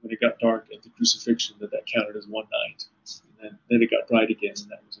it got dark at the crucifixion, that counted as one night. And then it got bright again, and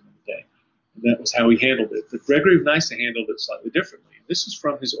that was another day. And that was how he handled it. But Gregory of Nyssa handled it slightly differently. This is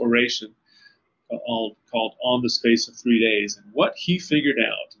from his oration called On the Space of 3 Days. And what he figured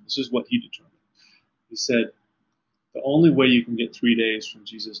out, and this is what he determined, he said, the only way you can get 3 days from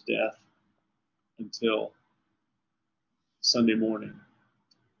Jesus' death until Sunday morning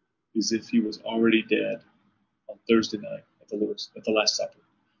is if he was already dead on Thursday night at the Last Supper.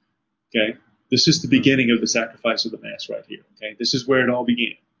 Okay? This is the beginning of the sacrifice of the Mass right here. Okay? This is where it all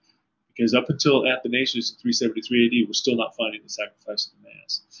began. Because up until Athanasius in 373 AD, we're still not finding the sacrifice of the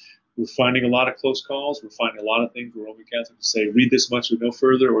Mass. We're finding a lot of close calls. We're finding a lot of things where Roman Catholics say, read this much or no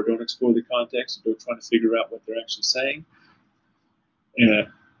further, or don't explore the context, or don't try to figure out what they're actually saying.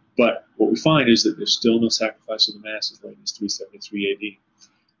 But what we find is that there's still no sacrifice of the Mass as late as 373 AD.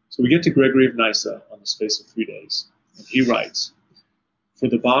 So we get to Gregory of Nyssa on the space of 3 days, and he writes, "For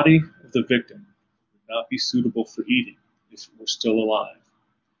the body of the victim would not be suitable for eating if it were still alive.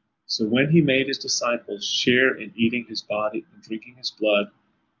 So when he made his disciples share in eating his body and drinking his blood,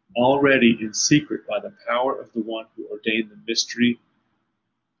 already in secret by the power of the one who ordained the mystery,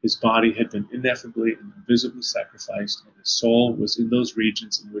 his body had been ineffably and invisibly sacrificed, and his soul was in those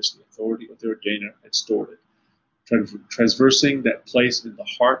regions in which the authority of the ordainer had stored it, traversing that place in the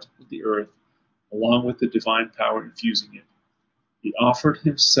heart of the earth, along with the divine power infusing it. He offered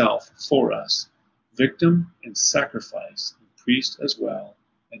himself for us, victim and sacrifice, and priest as well,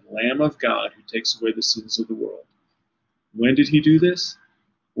 and Lamb of God who takes away the sins of the world. When did he do this?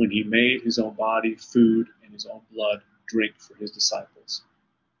 When he made his own body food and his own blood drink for his disciples.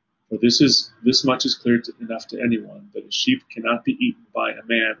 For this much is clear enough to anyone, that a sheep cannot be eaten by a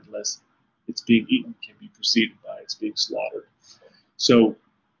man unless its being eaten can be preceded by its being slaughtered." So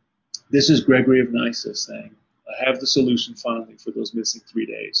this is Gregory of Nyssa saying, I have the solution finally for those missing 3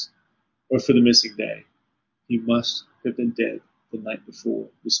 days, or for the missing day. He must have been dead the night before,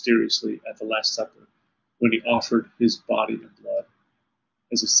 mysteriously at the Last Supper, when he offered his body and blood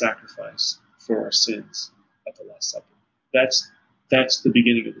as a sacrifice for our sins at the Last Supper. That's the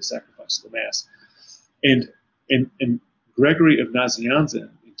beginning of the sacrifice of the Mass. And Gregory of Nazianzen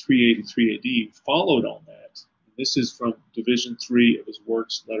in 383 AD followed on that. This is from Division 3 of his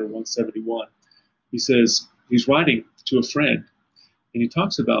works, letter 171. He says, he's writing to a friend, and he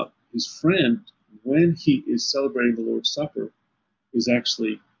talks about his friend, when he is celebrating the Lord's Supper, is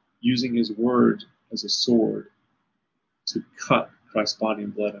actually using his word as a sword to cut Christ's body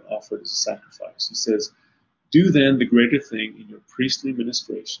and blood and offer it as a sacrifice. He says, "Do then the greater thing in your priestly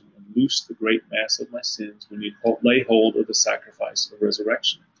ministration, and loose the great mass of my sins when you lay hold of the sacrifice of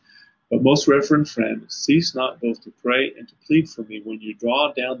resurrection. But most reverend friend, cease not both to pray and to plead for me when you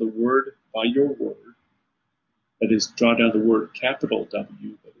draw down the word by your word," that is, draw down the word capital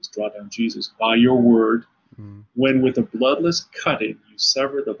W, that is, draw down Jesus, by your word, when with a bloodless cutting you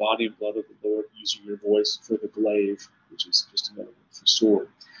sever the body and blood of the Lord, using your voice for the glaive, which is just another word for sword.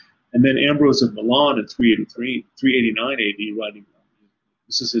 And then Ambrose of Milan in 389 AD, writing,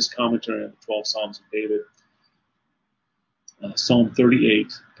 this is his commentary on the 12 Psalms of David, Psalm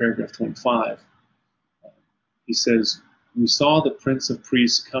 38, paragraph 25. He says, "We saw the Prince of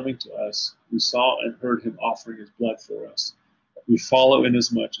Priests coming to us. We saw and heard him offering his blood for us. We follow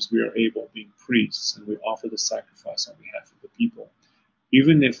inasmuch as we are able, being priests, and we offer the sacrifice on behalf of the people.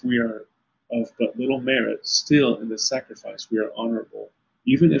 Even if we are of but little merit, still in the sacrifice we are honorable,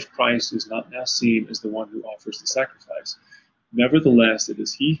 even if Christ is not now seen as the one who offers the sacrifice. Nevertheless, it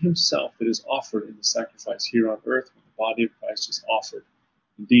is he himself that is offered in the sacrifice here on earth when the body of Christ is offered.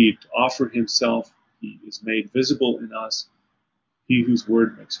 Indeed, to offer himself, he is made visible in us, he whose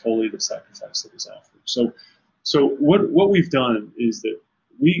word makes holy the sacrifice that is offered." So what we've done is that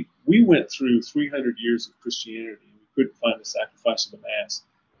we went through 300 years of Christianity, and we couldn't find the sacrifice of the Mass.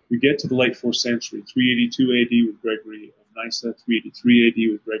 We get to the late 4th century, 382 AD with Gregory of Nyssa, 383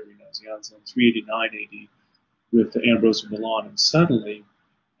 AD with Gregory Nazianzen, 389 AD with Ambrose of Milan, and suddenly,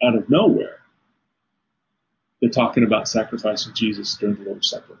 out of nowhere, they're talking about sacrificing Jesus during the Lord's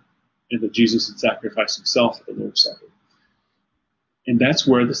Supper, and that Jesus had sacrificed himself at the Lord's Supper. And that's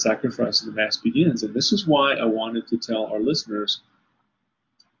where the sacrifice of the Mass begins. And this is why I wanted to tell our listeners,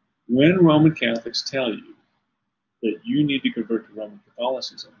 when Roman Catholics tell you that you need to convert to Roman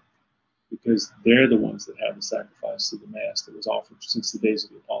Catholicism, because they're the ones that have the sacrifice of the Mass that was offered since the days of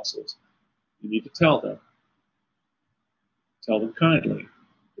the apostles, you need to tell them kindly,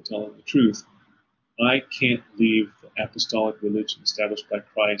 but tell them the truth. I can't leave the apostolic religion established by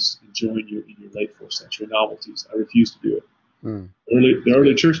Christ and join you in your late 4th century novelties. I refuse to do it. The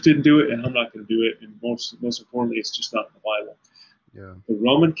early church didn't do it, and I'm not going to do it. And most importantly, it's just not in the Bible. Yeah. The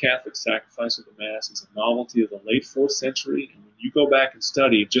Roman Catholic sacrifice of the Mass is a novelty of the late 4th century. And when you go back and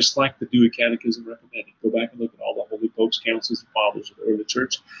study, just like the Dewey Catechism recommended, go back and look at all the holy popes, councils, and fathers of the early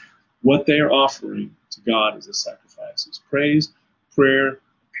church, what they are offering to God is a sacrifice. It's praise, prayer,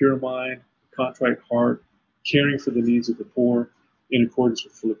 pure mind, contrite heart, caring for the needs of the poor, in accordance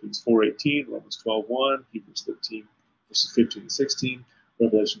with Philippians 4:18, Romans 12:1, Hebrews 13, verses 15 and 16,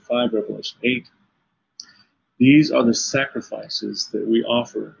 Revelation 5, Revelation 8. These are the sacrifices that we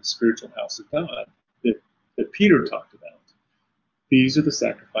offer in the spiritual house of God that Peter talked about. These are the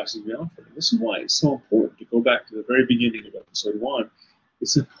sacrifices we offer. And this is why it's so important to go back to the very beginning of episode 1.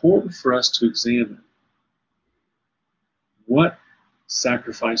 It's important for us to examine what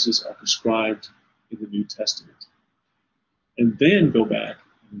sacrifices are prescribed in the New Testament. And then go back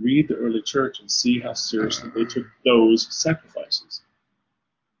and read the early church and see how seriously they took those sacrifices.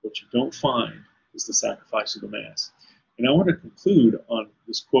 What you don't find is the sacrifice of the Mass. And I want to conclude on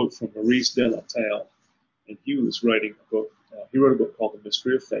this quote from Maurice de la Tale. And he was writing a book. He wrote a book called The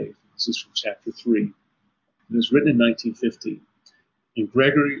Mystery of Faith. This is from chapter 3. It was written in 1950. And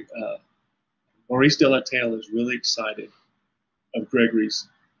Maurice de la Tale is really excited about Gregory's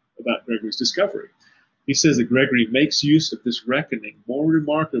discovery. He says that Gregory makes use of this reckoning more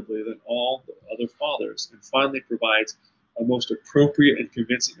remarkably than all the other fathers, and finally provides a most appropriate and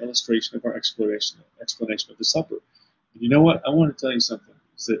convincing illustration of our explanation of the supper. And you know what? I want to tell you something.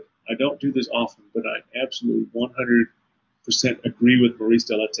 Is that I don't do this often, but I absolutely 100% agree with Maurice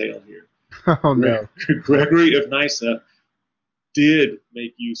de la Tale here. Oh, no. Gregory of Nyssa did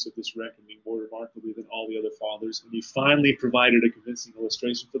make use of this reckoning more remarkably than all the other fathers, and he finally provided a convincing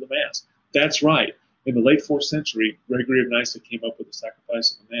illustration for the Mass. That's right. In the late 4th century, Gregory of Nyssa came up with the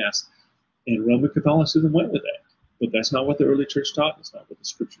sacrifice of the Mass, and Roman Catholicism went with that. But that's not what the early church taught. That's not what the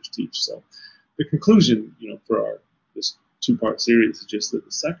scriptures teach. So the conclusion, for this 2-part series is just that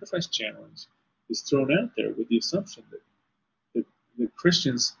the sacrifice challenge is thrown out there with the assumption that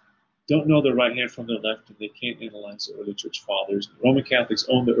Christians don't know their right hand from their left, and they can't analyze the early church fathers. And Roman Catholics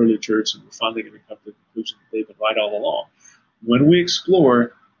own the early church, and we're finally going to come to the conclusion that they've been right all along. When we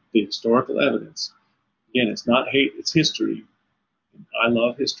explore the historical evidence, again, it's not hate, it's history. And I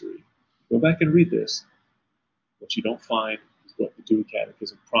love history. Go back and read this. What you don't find is what the Dewey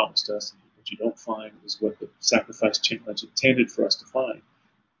Catechism promised us. And what you don't find is what the sacrifice challenge intended for us to find.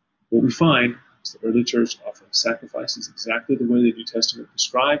 What we find is the early church offering sacrifices exactly the way the New Testament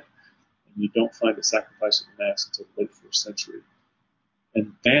prescribed, and you don't find the sacrifice of the Mass until the late 4th century.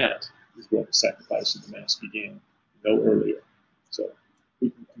 And that is where the sacrifice of the Mass began, no earlier. So we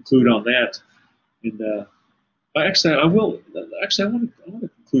can conclude on that. And I want to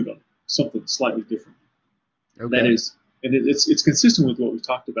conclude on something slightly different. Okay. That is, and it's consistent with what we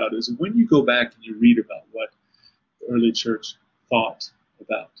talked about, is when you go back and you read about what the early church thought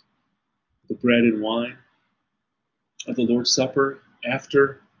about the bread and wine of the Lord's Supper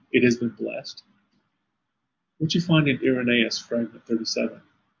after it has been blessed, what you find in Irenaeus, fragment 37,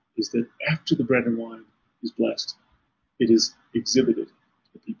 is that after the bread and wine is blessed, it is exhibited to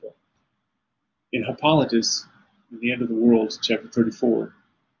the people. In Hippolytus, in the End of the World, chapter 34,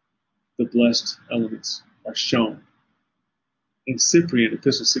 the blessed elements are shown. In Cyprian,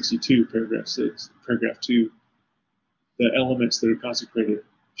 Epistle 62, paragraph 2, the elements that are consecrated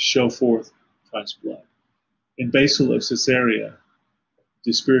show forth Christ's blood. In Basil of Caesarea,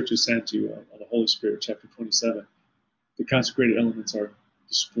 De Spiritu Sancti, on the Holy Spirit, chapter 27, the consecrated elements are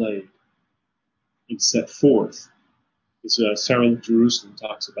displayed and set forth. As Cyril of Jerusalem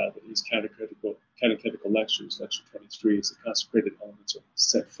talks about in his catechetical lectures, lecture 23, as the consecrated elements are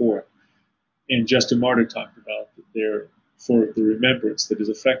set forth. And Justin Martyr talked about that they're for the remembrance that is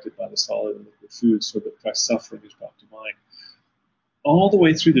affected by the solid and liquid food, so that Christ's suffering is brought to mind. All the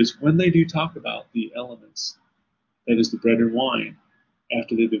way through this, when they do talk about the elements, that is the bread and wine,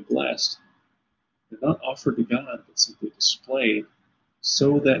 after they've been blessed, they're not offered to God, but simply displayed,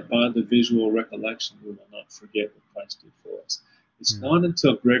 so that by the visual recollection we will not forget what Christ did for us. It's not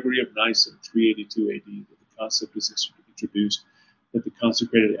until Gregory of Nyssa in 382 AD that the concept is introduced that the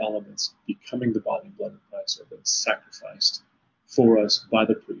consecrated elements, becoming the body and blood of Christ, are then sacrificed for us by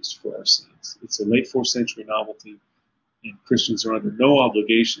the priest for our sins. It's a late 4th century novelty, and Christians are under no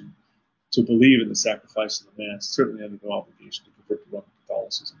obligation to believe in the sacrifice of the Mass, certainly under no obligation to convert to Roman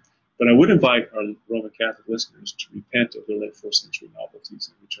Catholicism. But I would invite our Roman Catholic listeners to repent of their late 4th century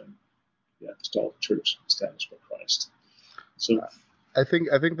novelties and return to the Apostolic Church established by Christ. So I think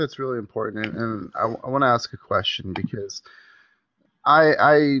that's really important, and I want to ask a question, because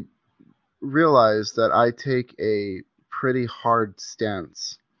I realize that I take a pretty hard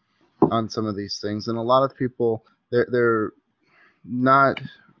stance on some of these things, and a lot of people they're not.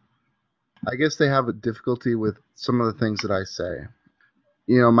 I guess they have a difficulty with some of the things that I say.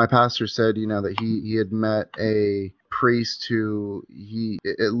 My pastor said, that he had met a priest who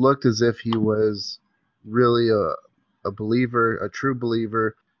it looked as if he was really a believer, a true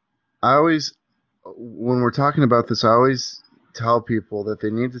believer. When we're talking about this, I always tell people that they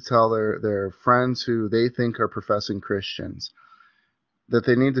need to tell their friends who they think are professing Christians that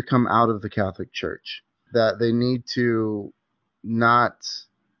they need to come out of the Catholic Church. that they need to not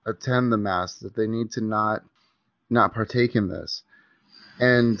attend the Mass, that they need to not partake in this.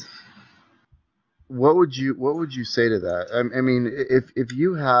 And what would you say to that? I mean, if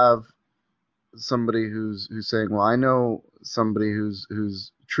you have somebody who's saying, well, I know somebody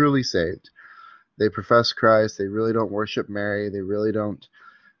who's truly saved. They profess Christ. They really don't worship Mary.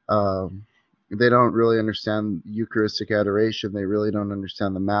 Um, they don't really understand Eucharistic adoration. They really don't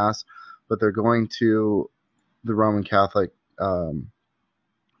understand the Mass, but they're going to the Roman Catholic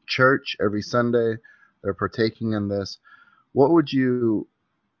Church every Sunday. They're partaking in this. What would you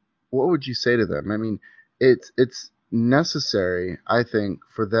say to them? I mean, it's necessary, I think,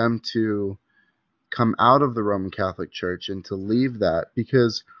 for them to come out of the Roman Catholic Church and to leave that,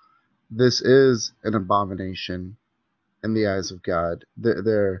 because this is an abomination in the eyes of God.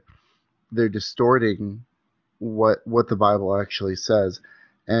 They're distorting what the Bible actually says,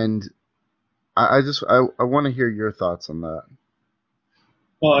 and I want to hear your thoughts on that.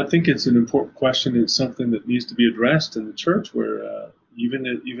 Well, I think it's an important question. It's something that needs to be addressed in the church, where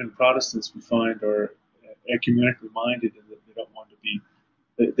even Protestants we find are ecumenically minded, and that they don't want to be.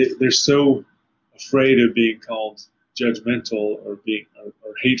 They're so afraid of being called judgmental or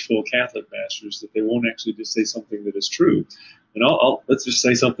hateful Catholic masters that they won't actually just say something that is true. And let's just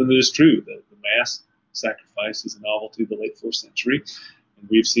say something that is true. The Mass sacrifice is a novelty of the late 4th century, and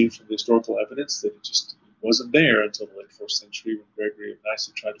we've seen from the historical evidence that it just wasn't there until the late 4th century, when Gregory of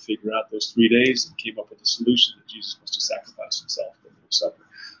Nyssa tried to figure out those 3 days and came up with a solution that Jesus was to sacrifice himself at the supper.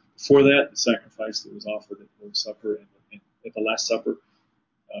 Before that, the sacrifice that was offered at the Lord's Supper and at the Last Supper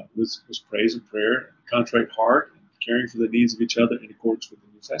was praise and prayer, and a contrite heart, and caring for the needs of each other in accordance with the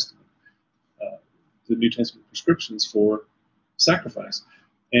New Testament prescriptions for sacrifice.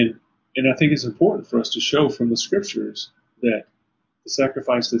 And I think it's important for us to show from the Scriptures that the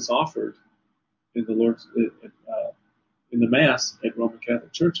sacrifice that's offered in the Mass at Roman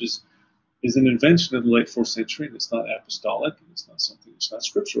Catholic churches is an invention of the late 4th century, and it's not apostolic, and it's not something that's not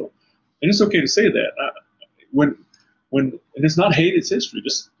scriptural. And it's okay to say that. And it's not hate, it's history.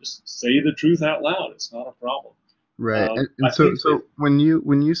 Just say the truth out loud. It's not a problem. Right. And so when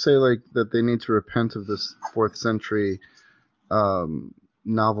you say like that they need to repent of this 4th century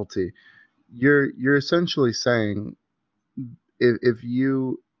novelty, you're essentially saying if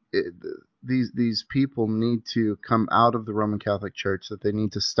these people need to come out of the Roman Catholic Church, that they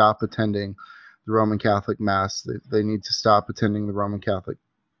need to stop attending the Roman Catholic Mass, they need to stop attending the Roman Catholic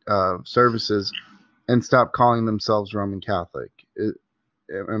services, and stop calling themselves Roman Catholic.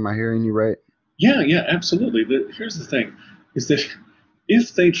 Am I hearing you right? Yeah, absolutely. Here's the thing, is that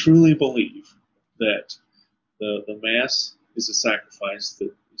if they truly believe that the Mass is a sacrifice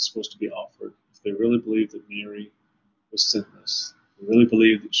that is supposed to be offered, if they really believe that Mary was sinless, if they really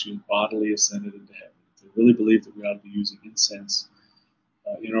believe that she bodily ascended into heaven, if they really believe that we ought to be using incense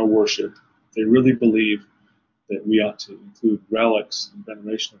in our worship, if they really believe that we ought to include relics and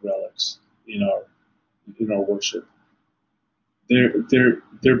veneration of relics in our worship,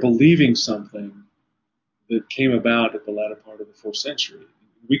 they're believing something that came about at the latter part of the 4th century.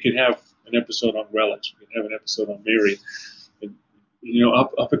 We could have an episode on relics. We could have an episode on Mary. And,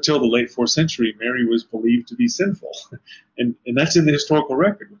 up until the late 4th century, Mary was believed to be sinful, and that's in the historical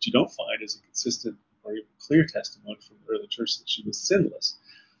record. What you don't find is a consistent or even clear testimony from the early church that she was sinless.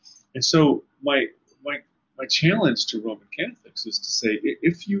 And so my challenge to Roman Catholics is to say,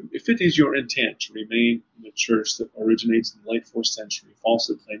 if it is your intent to remain in a church that originates in the late 4th century,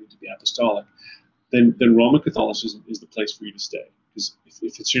 falsely claiming to be apostolic, then Roman Catholicism is the place for you to stay. Because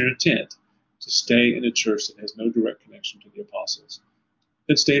if it's your intent to stay in a church that has no direct connection to the apostles,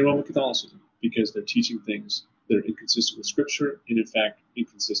 then stay in Roman Catholicism, because they're teaching things that are inconsistent with Scripture and, in fact,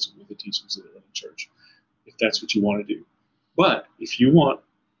 inconsistent with the teachings of the early church, if that's what you want to do. But if you want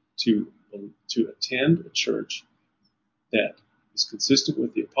to attend a church that is consistent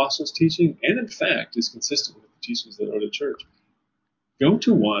with the apostles' teaching and, in fact, is consistent with the teachings of the early church, go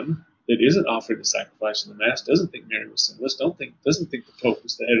to one that isn't offering the sacrifice in the Mass, doesn't think Mary was sinless, doesn't think the Pope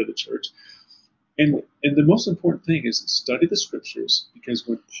is the head of the church. And the most important thing is study the Scriptures, because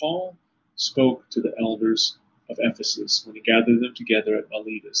when Paul spoke to the elders of Ephesus, when he gathered them together at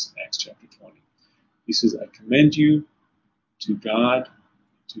Miletus in Acts chapter 20, he says, I commend you to God,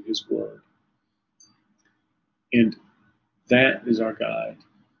 to his word. And that is our guide.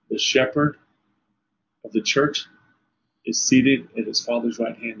 The shepherd of the church is seated at his Father's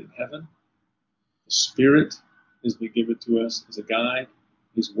right hand in heaven. The Spirit has been given to us as a guide,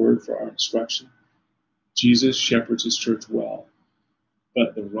 his word for our instruction. Jesus shepherds his church well.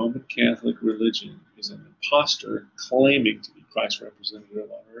 But the Roman Catholic religion is an impostor claiming to be Christ's representative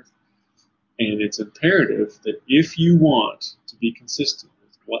on earth. And it's imperative that if you want to be consistent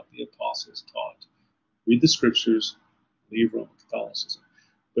with what the apostles taught, read the scriptures, leave Roman Catholicism.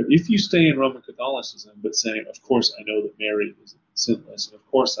 But if you stay in Roman Catholicism, but saying, of course I know that Mary is sinless, and of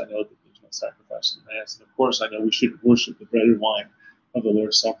course I know that there's no sacrifice in the Mass, and of course I know we shouldn't worship the bread and wine of the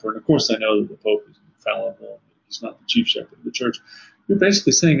Lord's Supper, and of course I know that the Pope is infallible, and he's not the chief shepherd of the church, you're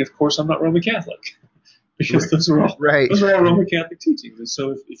basically saying, of course I'm not Roman Catholic. Because those are all Roman Catholic teachings. And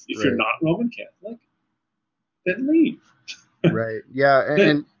so if you're not Roman Catholic, then leave. Right. Yeah.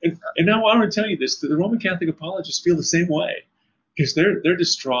 And now I want to tell you this: the Roman Catholic apologists feel the same way, because they're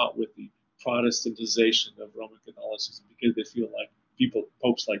distraught with the Protestantization of Roman Catholicism, because they feel like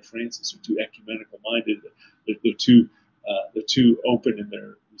popes like Francis are too ecumenical minded. They're too open in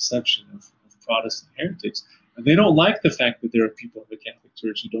their reception of Protestant heretics. And they don't like the fact that there are people in the Catholic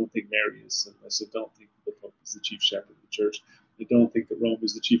Church who don't think Mary is sinless, and don't think that the Pope is the chief shepherd of the Church, they don't think that Rome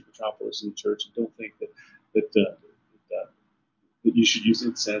is the chief metropolis of the Church, and don't think that you should use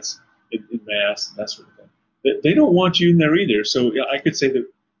incense in Mass and that sort of thing. They don't want you in there either. So I could say that,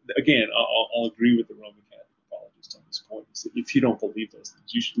 again, I'll agree with the Roman Catholic apologist on this point, is that if you don't believe those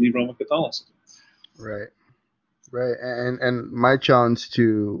things, you should leave Roman Catholicism. Right. Right. And my challenge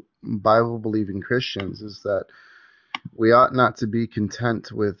to Bible-believing Christians is that we ought not to be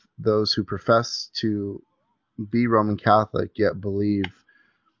content with those who profess to be Roman Catholic yet believe,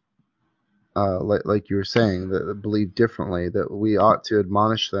 like you were saying, that believe differently. That we ought to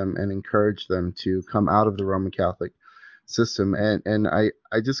admonish them and encourage them to come out of the Roman Catholic system. And I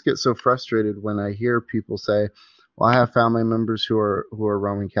just get so frustrated when I hear people say, "Well, I have family members who are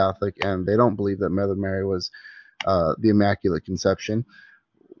Roman Catholic and they don't believe that Mother Mary was the Immaculate Conception."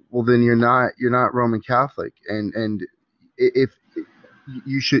 Well, then you're not Roman Catholic, and if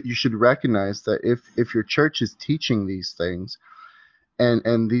you should recognize that if your church is teaching these things,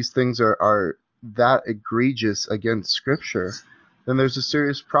 and these things are that egregious against Scripture, then there's a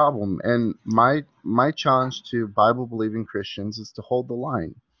serious problem. And my challenge to Bible believing Christians is to hold the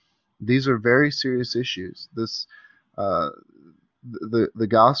line. These are very serious issues. This the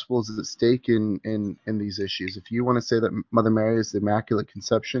gospel is at stake in these issues. If you want to say that Mother Mary is the Immaculate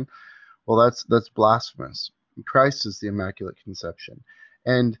Conception, well, that's blasphemous. Christ is the Immaculate Conception.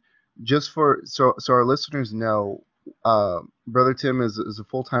 And just so our listeners know, Brother Tim is a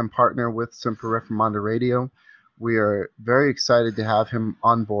full-time partner with Semper Reformanda Radio. We are very excited to have him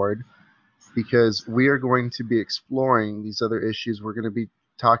on board, because we are going to be exploring these other issues. We're going to be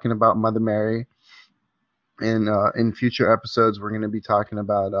talking about Mother Mary. And in future episodes, we're going to be talking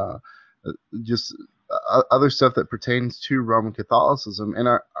about just other stuff that pertains to Roman Catholicism. And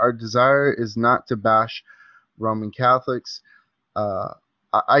our desire is not to bash Roman Catholics.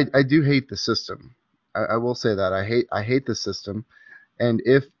 I do hate the system. I will say that I hate the system. And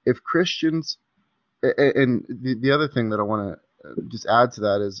if Christians, and the other thing that I want to just add to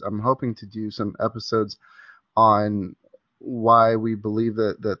that is, I'm hoping to do some episodes on why we believe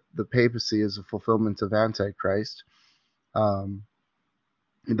that the papacy is a fulfillment of Antichrist.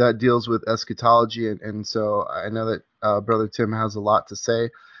 That deals with eschatology, and so I know that Brother Tim has a lot to say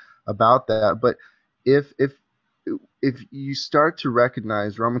about that. But if you start to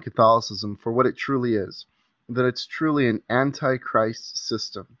recognize Roman Catholicism for what it truly is, that it's truly an Antichrist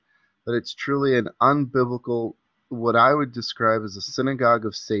system, that it's truly an unbiblical, what I would describe as a synagogue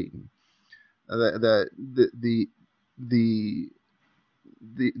of Satan, that the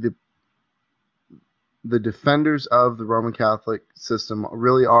defenders of the Roman Catholic system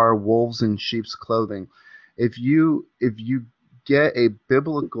really are wolves in sheep's clothing. If you get a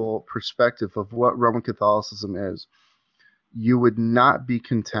biblical perspective of what Roman Catholicism is, you would not be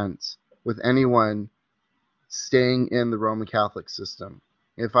content with anyone staying in the Roman Catholic system.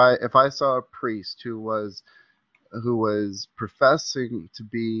 If I saw a priest who was professing to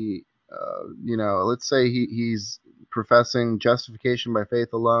be, let's say he's professing justification by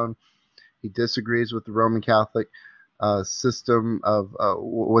faith alone, he disagrees with the Roman Catholic system of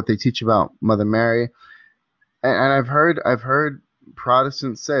what they teach about Mother Mary, and I've heard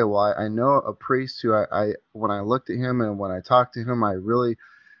Protestants say, "Well, I know a priest who I when I looked at him and when I talked to him, I really,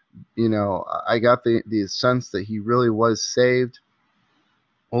 I got the sense that he really was saved."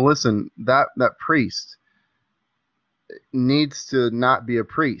 Well, listen, that priest needs to not be a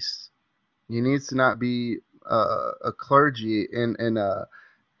priest. He needs to not be a clergy in a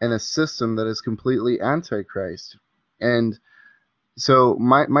system that is completely Antichrist. And so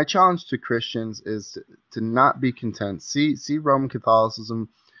my challenge to Christians is to not be content. See Roman Catholicism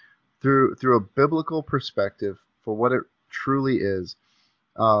through a biblical perspective for what it truly is.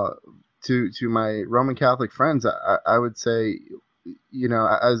 To my Roman Catholic friends, I would say,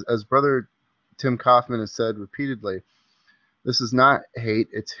 as Brother Tim Kaufman has said repeatedly, this is not hate,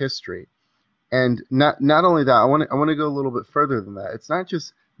 it's history. And not only that, I want to go a little bit further than that. It's not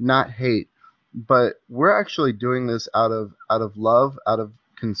just not hate, but we're actually doing this out of love, out of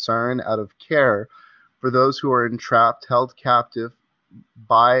concern, out of care for those who are entrapped, held captive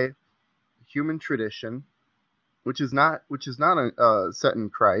by human tradition, which is not set in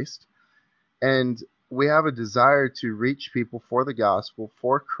Christ. And we have a desire to reach people for the gospel,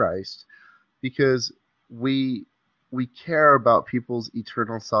 for Christ, because we care about people's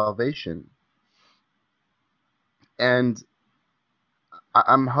eternal salvation. And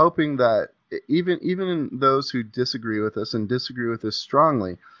I'm hoping that even those who disagree with us and disagree with us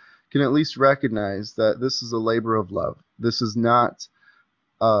strongly can at least recognize that this is a labor of love. This is not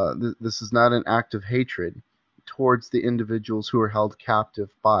an act of hatred towards the individuals who are held captive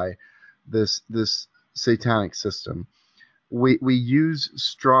by this satanic system. We use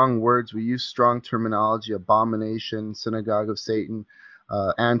strong words, we use strong terminology, abomination, synagogue of Satan,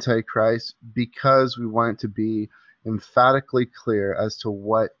 antichrist, because we want it to be emphatically clear as to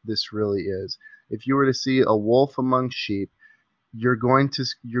what this really is. If you were to see a wolf among sheep, you're going to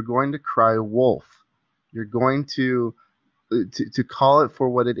cry wolf. You're going to call it for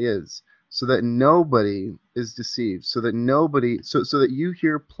what it is, so that nobody is deceived, so that you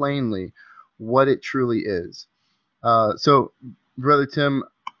hear plainly what it truly is. So, Brother Tim,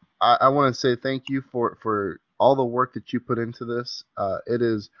 I want to say thank you for all the work that you put into this. It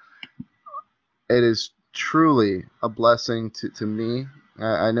is truly a blessing to me.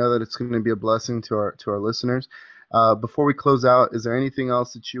 I know that it's going to be a blessing to our listeners. Before we close out, is there anything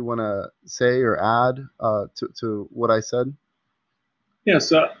else that you want to say or add to what I said? Yeah,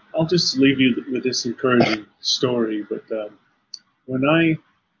 so I'll just leave you with this encouraging story. But when I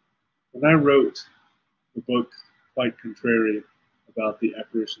wrote the book Quite Contrary about the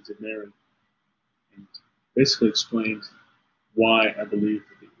apparitions of Mary, and basically explained why I believe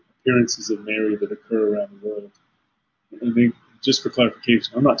the appearances of Mary that occur around the world. And then, just for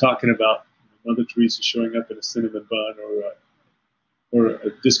clarification, I'm not talking about Mother Teresa showing up in a cinnamon bun or a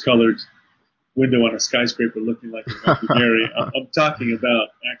discolored window on a skyscraper looking like it might be Mary. I'm talking about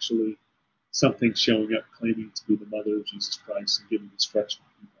actually something showing up claiming to be the mother of Jesus Christ and giving instruction to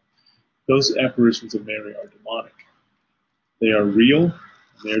people. Those apparitions of Mary are demonic. They are real and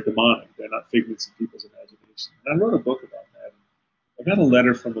they are demonic. They're not figments of people's imagination. And I wrote a book about that. I got a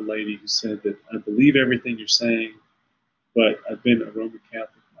letter from a lady who said that I believe everything you're saying, but I've been a Roman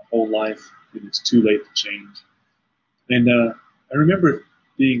Catholic my whole life and it's too late to change. And I remember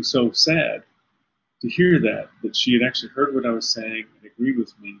being so sad to hear that she had actually heard what I was saying and agreed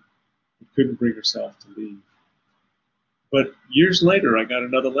with me and couldn't bring herself to leave. But years later, I got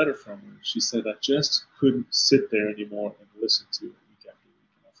another letter from her. She said, I just couldn't sit there anymore and listen to it week after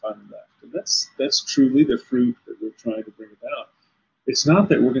week, and I finally left. And that's truly the fruit that we're trying to bring about. It's not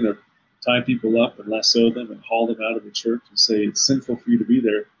that we're going to tie people up and lasso them and haul them out of the church and say it's sinful for you to be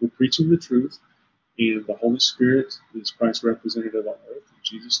there. We're preaching the truth, and the Holy Spirit is Christ's representative on earth, and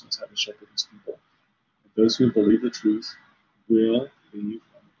Jesus knows how to shepherd his people. And those who believe the truth will leave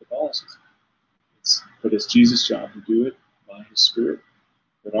Catholicism. But it's Jesus' job to do it by his Spirit.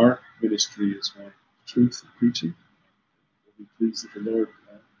 But our ministry is one of truth and preaching. We'll be pleased that the Lord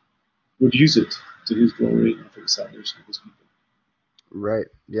would use it to his glory and for the salvation of his people. Right.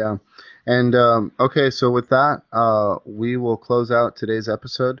 Yeah. And okay, so with that, we will close out today's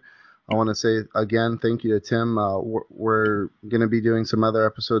episode. I want to say again, thank you to Tim. We're going to be doing some other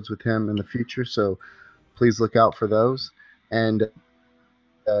episodes with him in the future, so please look out for those. And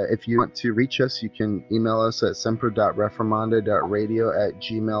if you want to reach us, you can email us at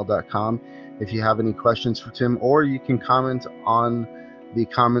semper.reformanda.radio@gmail.com if you have any questions for Tim, or you can comment on the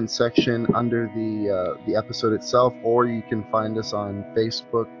comment section under the episode itself, or you can find us on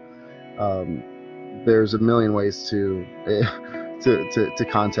Facebook. There's a million ways to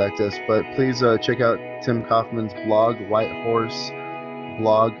contact us, but please check out Tim Kaufman's blog,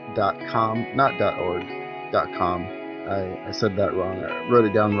 whitehorseblog.com, not .org.com. I said that wrong. I wrote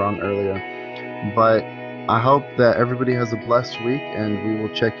it down wrong earlier. But I hope that everybody has a blessed week, and we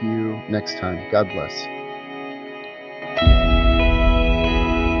will check you next time. God bless.